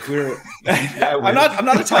 If we're, I'm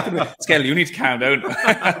not attacking Skehill. You need to calm down.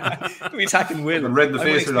 We're attacking Will. I'm red in the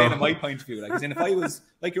face explaining my point of view. Like, as in, if I was,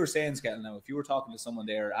 like you were saying, Skehill, now, if you were talking to someone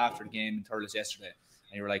there after the game in Thurles yesterday,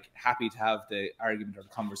 and you were like happy to have the argument or the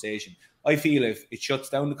conversation, I feel if it shuts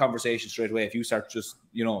down the conversation straight away, if you start just,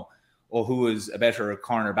 who is a better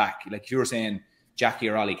cornerback, like if you were saying Jackie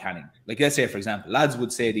or Ollie Canning, like let's say for example, lads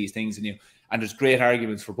would say these things, and there's great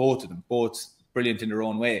arguments for both of them, both brilliant in their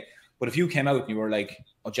own way. But if you came out and you were like,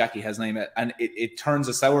 oh, Jackie has 9, and it turns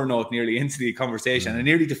a sour note nearly into the conversation, and it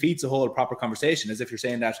nearly defeats the whole proper conversation, as if you're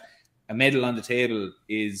saying that a medal on the table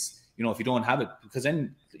is, if you don't have it, because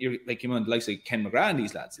then you're like, likes like Ken McGrath and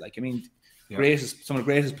these lads, like, some of the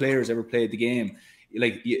greatest players ever played the game.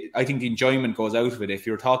 Like, I think the enjoyment goes out of it. If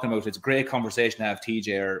you're talking about, it's a great conversation to have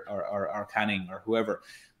TJ or Canning or whoever.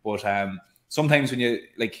 But sometimes when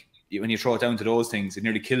you throw it down to those things, it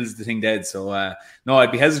nearly kills the thing dead. So no,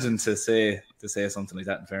 I'd be hesitant to say something like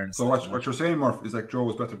that, in fairness. So what you're saying, Murph, is like Joe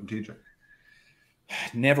was better than TJ.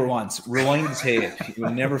 Never once. Rewind the tape.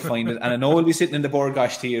 You'll never find it. And I know we'll be sitting in the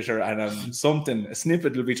Borgosh Theatre and a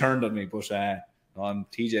snippet will be turned on me, but I'm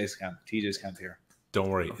TJ's camp here. Don't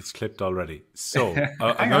worry, it's clipped already. So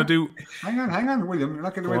I'm going to do... Hang on, William. You're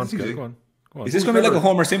not going to wait to TJ. Go on. Is this going to be like a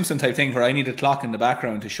Homer Simpson type thing where I need a clock in the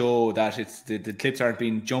background to show that it's the clips aren't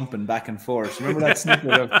being jumping back and forth? Remember that snippet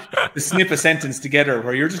of the snip a sentence together,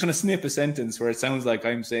 where you're just going to snip a sentence where it sounds like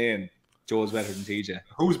I'm saying Joe's better than TJ?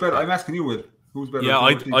 Who's better? I'm asking you, Will. Who's better? Yeah,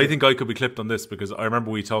 I think I could be clipped on this, because I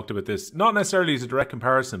remember we talked about this, not necessarily as a direct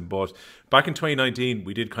comparison, but back in 2019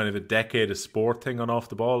 we did kind of a decade of sport thing on Off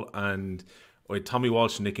the Ball, and Tommy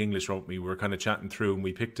Walsh and Nick English wrote me. We were kind of chatting through, and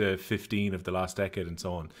we picked a 15 of the last decade and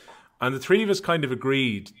so on. And the three of us kind of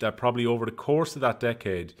agreed that probably over the course of that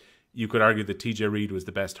decade, you could argue that TJ Reid was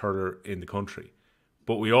the best hurler in the country.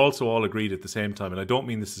 But we also all agreed at the same time, and I don't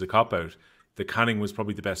mean this as a cop-out, that Canning was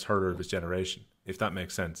probably the best hurler of his generation, if that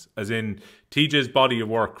makes sense. As in, TJ's body of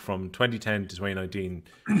work from 2010 to 2019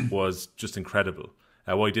 was just incredible.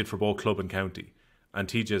 What he did for both club and county. And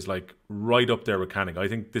TJ's like right up there with Canning. I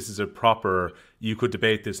think this is a proper, you could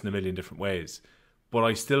debate this in a million different ways. But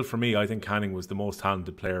I think Canning was the most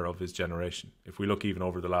talented player of his generation. If we look even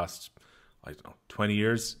over the last, 20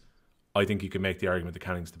 years, I think you can make the argument that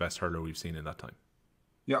Canning's the best hurler we've seen in that time.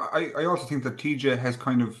 Yeah, I also think that TJ has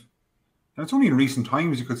kind of, and it's only in recent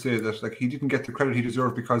times you could say that like he didn't get the credit he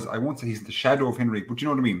deserved, because I won't say he's the shadow of Henry, but you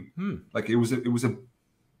know what I mean? Like it was a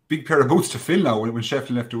big pair of boots to fill now when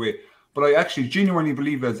Sheffield left away. But I actually genuinely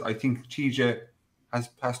believe I think TJ has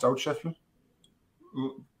passed out Sheffield.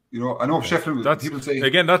 I know Sheffield. People say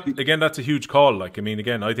again that's a huge call. Like, I mean,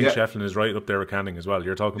 again, I think Sheffield is right up there with Canning as well.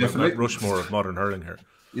 You're talking about Mount Rushmore of modern hurling here.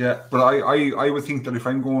 Yeah, but I would think that if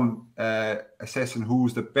I'm going assessing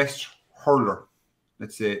who's the best hurler,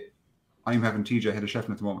 let's say I'm having TJ ahead of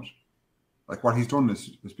Sheffield at the moment. Like what he's done has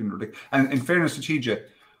been ridiculous. And in fairness to TJ,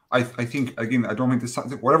 I think again, I don't think this,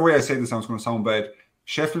 whatever way I say this sounds going to sound bad.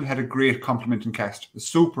 Sheffield had a great complementing cast, a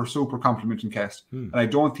super complementing cast, and I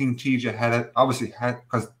don't think TJ had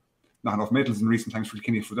because not enough medals in recent times for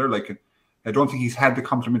Kilkenny for their liking. I don't think he's had the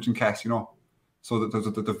complementing cast, so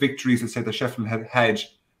that the victories that said that Sheffield had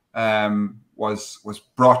was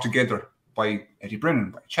brought together by Eddie Brennan,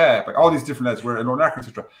 by Cha, by all these different lads,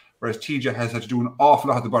 etc. Whereas TJ has had to do an awful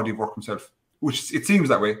lot of the body of work himself, which it seems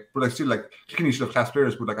that way. But like still, like Kilkenny should have class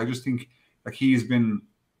players, but like I just think like he's been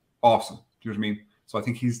awesome. Do you know what I mean? So I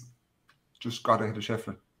think he's just got ahead of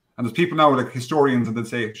Sheffield. And there's people now, like historians, and they'll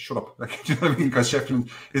say, shut up. Like, do you know what I mean? Because Sheffield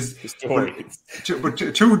is... But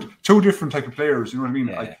two different type of players, you know what I mean?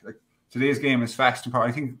 Yeah. Like today's game is fast and power.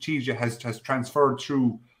 I think TJ has transferred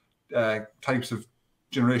through types of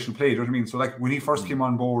generational play, do you know what I mean? So like when he first came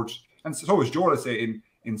on board, and so was Joe, let's say,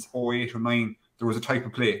 in 08 or 9, there was a type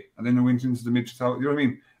of play. And then they went into the mid-2000s, you know what I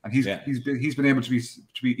mean? And he's been able to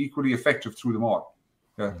be equally effective through them all.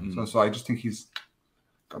 Yeah. So I just think he's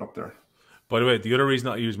got up there. By the way, the other reason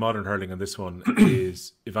I use modern hurling on this one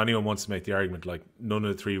is if anyone wants to make the argument, like none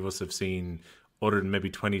of the three of us have seen other than maybe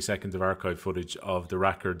 20 seconds of archive footage of the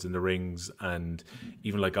records and the rings, and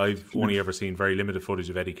even like I've only ever seen very limited footage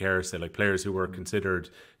of Eddie Clare, say like players who were considered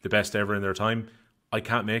the best ever in their time. I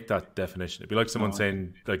can't make that definition. It'd be like someone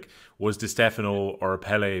saying like, was Di Stefano or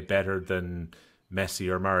Pele better than Messi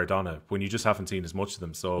or Maradona, when you just haven't seen as much of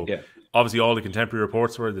them. So obviously all the contemporary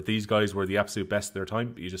reports were that these guys were the absolute best of their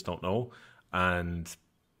time, but you just don't know. And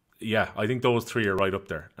yeah, I think those three are right up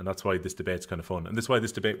there, and that's why this debate's kind of fun. And that's why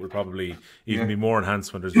this debate will probably even be more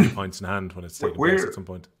enhanced when there's 3 points in hand when it's taking place at some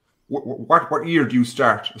point. What year do you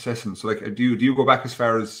start assessing? So, like, do you go back as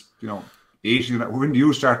far as 80? When do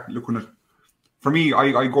you start looking at? For me,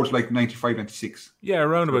 I go to like 95, 96. Yeah,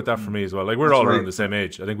 around about that for me as well. Like, we're all around the same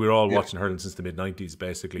age. I think we're all watching hurling since the mid-90s,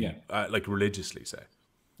 basically, like religiously, say.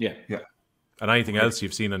 Yeah. And anything else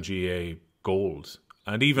you've seen on GA Gold.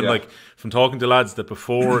 And even like from talking to lads that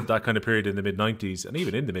before that kind of period in the mid-90s, and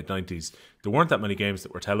even in the mid-90s, there weren't that many games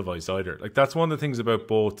that were televised either. Like, that's one of the things about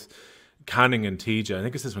both Canning and TJ, I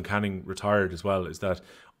think it's this when Canning retired as well, is that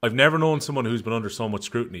I've never known someone who's been under so much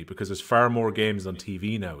scrutiny, because there's far more games on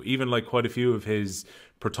TV now. Even like quite a few of his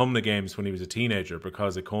Portumna games when he was a teenager,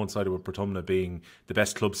 because it coincided with Portumna being the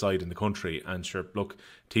best club side in the country. And sure, look,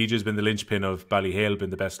 TJ's been the linchpin of Ballyhale, been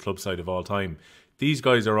the best club side of all time. These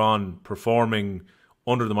guys are on performing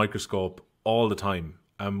under the microscope all the time.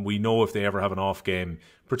 And we know if they ever have an off game,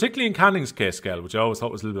 particularly in Canning's case, Skehill, which I always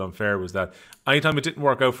thought was a little bit unfair, was that anytime it didn't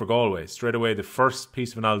work out for Galway, straight away the first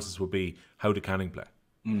piece of analysis would be, how did Canning play?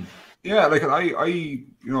 Yeah, like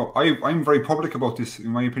I'm very public about this. In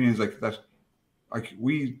my opinion, is like that. Like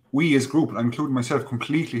we as a group, and I'm including myself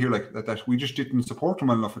completely here, like that we just didn't support him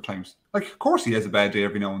well enough at times. Like, of course he has a bad day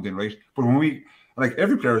every now and then, right? But when we, like,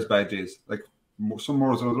 every player has bad days, like some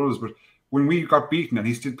more than others. But when we got beaten and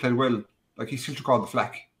he still played well, like, he still took all the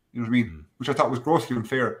flack. You know what I mean? Which I thought was grossly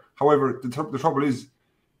unfair. However, the trouble is,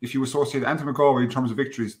 if you associate Anthem and Galway in terms of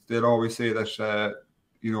victories, they'll always say that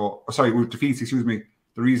with defeats, excuse me.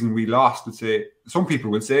 The reason we lost, would say, some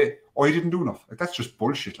people would say, oh, he didn't do enough. Like, that's just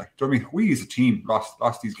bullshit. Like, do you know what I mean? We as a team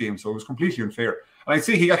lost these games, so it was completely unfair. And I'd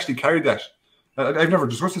say he actually carried that. I've never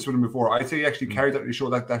discussed this with him before. I'd say he actually carried that to show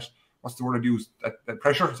that what's the word I'd use? That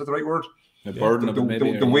pressure, is that the right word? The burden, the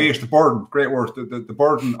weight, the burden, great word. The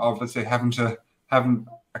burden of, let's say, having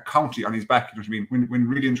a county on his back. You know what I mean? When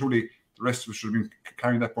really and truly the rest of us should have been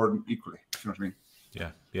carrying that burden equally. You know what I mean?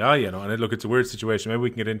 Yeah, and look, it's a weird situation. Maybe we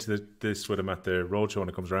can get into this with him at the roadshow when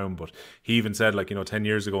it comes around, but he even said, 10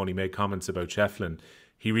 years ago when he made comments about Shefflin,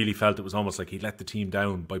 he really felt it was almost like he let the team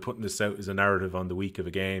down by putting this out as a narrative on the week of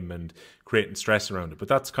a game and creating stress around it. But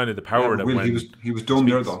that's kind of the power that he was done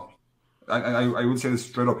there, though. I would say this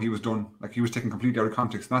straight up, he was done. Like, he was taken completely out of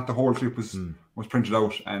context. Not the whole clip was printed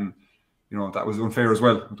out, and that was unfair as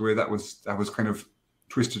well. The way that was kind of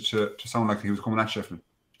twisted to sound like he was coming at Shefflin.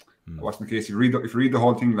 That wasn't the case. If you read the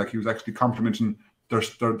whole thing, like, he was actually complimenting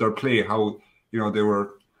their play, how they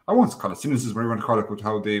were. I won't call it cynicism, whatever you want to call it, but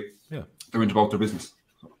how they went about their business.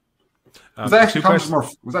 Was that actually commented,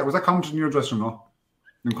 Murph? Was that commented in your dressing room?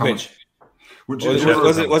 No. Which?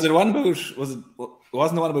 Was it one about? It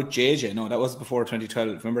wasn't the one about JJ? No, that was before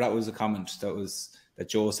 2012. Remember, that was a comment that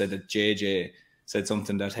Joe said that JJ said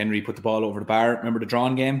something that Henry put the ball over the bar. Remember the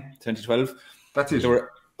drawn game, 2012? That's it.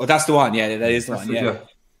 That's the one. Yeah, that is the one. Yeah.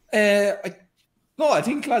 I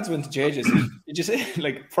think lads went to JJ's. You just say,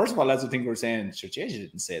 like, first of all, lads would think we were saying, sure, JJ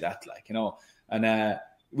didn't say that, and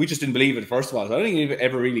we just didn't believe it. First of all, so I don't think it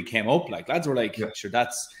ever really came up. Like, lads were like, sure,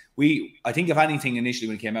 I think if anything, initially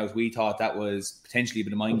when it came out, we thought that was potentially a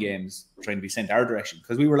bit of mind games trying to be sent our direction,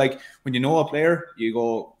 because we were like, when you know a player, you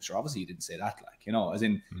go, sure, obviously you didn't say that, as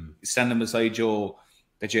in standing beside Joe,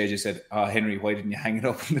 that JJ said, oh, Henry, why didn't you hang it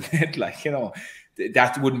up in the net?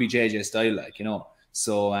 That wouldn't be JJ's style,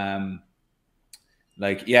 So,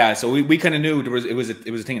 so we kind of knew it was a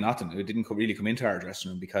thing of nothing. It didn't really come into our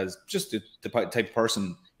dressing room, because just the type of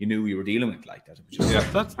person you knew you were dealing with like that.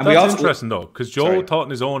 That's interesting though, because Joe thought in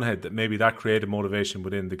his own head that maybe that created motivation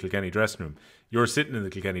within the Kilkenny dressing room. You're sitting in the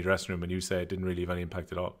Kilkenny dressing room and you say it didn't really have any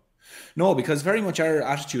impact at all. No, because very much our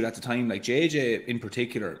attitude at the time, like JJ in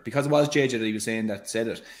particular, because it was JJ that he was saying that said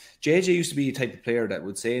it. JJ used to be a type of player that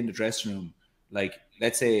would say in the dressing room, like,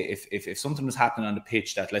 let's say if something was happening on the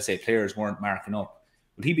pitch that, let's say, players weren't marking up,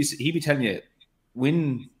 would he'd be telling you,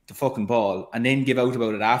 win the fucking ball and then give out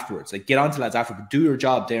about it afterwards. Like, get on to lads after, but do your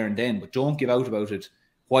job there and then, but don't give out about it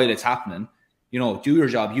while it's happening. Do your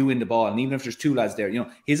job, you win the ball, and even if there's two lads there,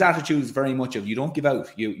 his attitude is very much of, you don't give out,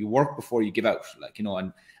 you work before you give out,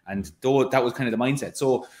 and though that was kind of the mindset.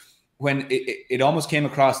 So when it almost came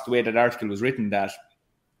across the way that article was written, that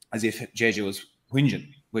as if JJ was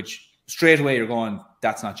whinging, which straight away you're going,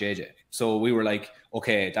 that's not JJ. So we were like,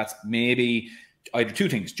 okay, that's maybe either two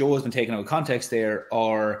things. Joe has been taken out of context there,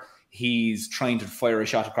 or he's trying to fire a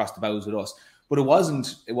shot across the bows with us. But it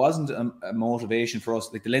wasn't a motivation for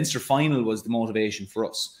us. Like, the Leinster final was the motivation for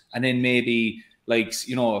us. And then maybe,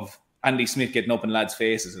 Andy Smith getting up in lads'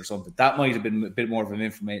 faces or something. That might have been a bit more of an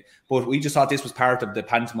information. But we just thought this was part of the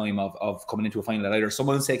pantomime of coming into a final, that either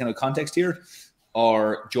someone's taking out context here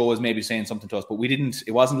or Joe was maybe saying something to us. But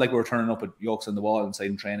it wasn't like we were turning up at yokes on the wall inside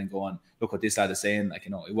in training going, look what this lad is saying. Like,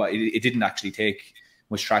 you know, it didn't actually take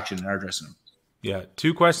much traction in our dressing room. Yeah,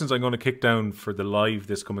 2 questions I'm going to kick down for the live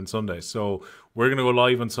this coming Sunday. So we're going to go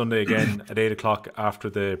live on Sunday again at 8 o'clock after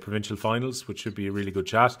the provincial finals, which should be a really good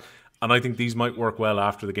chat. And I think these might work well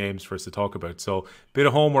after the games for us to talk about. So bit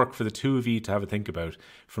of homework for the two of you to have a think about.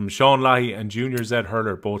 From Sean Lahey and Junior Zed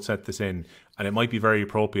Hurler both set this in. And it might be very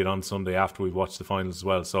appropriate on Sunday after we've watched the finals as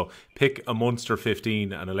well. So pick a Munster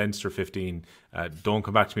 15 and a Leinster 15. Don't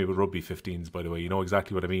come back to me with rugby 15s, by the way. You know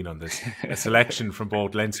exactly what I mean on this. A selection from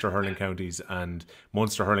both Leinster hurling counties and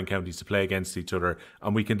Munster hurling counties to play against each other.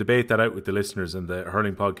 And we can debate that out with the listeners and the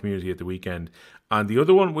hurling pod community at the weekend. And the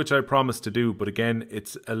other one, which I promised to do, but again,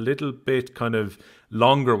 it's a little bit kind of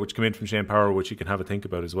longer, which came in from Shane Power, which you can have a think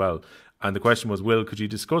about as well. And the question was, Will, could you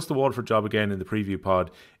discuss the Waterford job again in the preview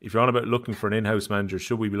pod? If you're on about looking for an in-house manager,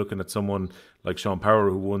 should we be looking at someone like Sean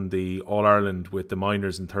Power, who won the All-Ireland with the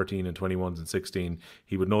minors in 13 and 21s and 16?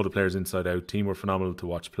 He would know the players inside out. Team were phenomenal to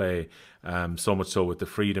watch play, so much so with the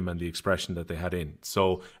freedom and the expression that they had in.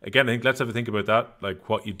 So again, I think let's have a think about that, like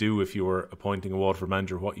what you do if you were appointing a Waterford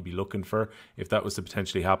manager, what you'd be looking for if that was to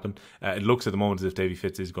potentially happen. It looks at the moment as if Davy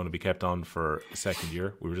Fitz is going to be kept on for a second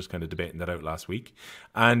year. We were just kind of debating that out last week.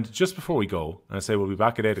 And just before we go, I say we'll be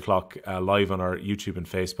back at 8 o'clock live on our YouTube and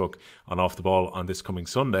Facebook on Off the Ball on this coming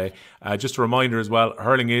Sunday. Just a reminder as well,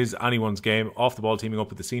 hurling is anyone's game. Off the Ball teaming up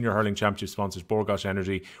with the Senior Hurling Championship sponsors Bord Gáis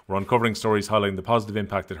Energy. We're uncovering stories highlighting the positive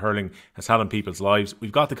impact that hurling has had on people's lives.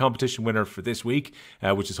 We've got the competition winner for this week,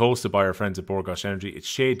 which is hosted by our friends at Bord Gáis Energy. It's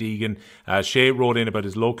Shay Deegan. Shay wrote in about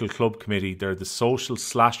his local club committee. They're the social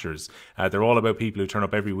slashers. They're all about people who turn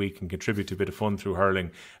up every week and contribute to a bit of fun through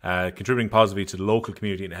hurling, contributing positively to the local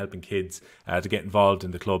community and helping kids to get involved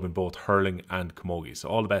in the club in both hurling and camogie. So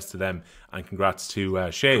all the best to them, and congrats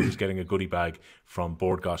to Shay, who's getting a goodie bag from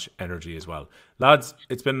Bord Gáis Energy as well. Lads,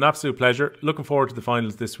 it's been an absolute pleasure. Looking forward to the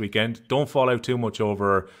finals this weekend. Don't fall out too much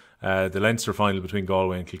over the Leinster final between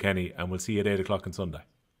Galway and Kilkenny, and we'll see you at 8 o'clock on Sunday.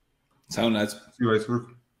 Sound, lads. See you guys.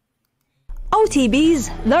 OTB's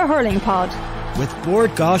The Hurling Pod. With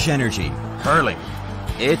Bord Gáis Energy. Hurling,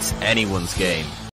 it's anyone's game.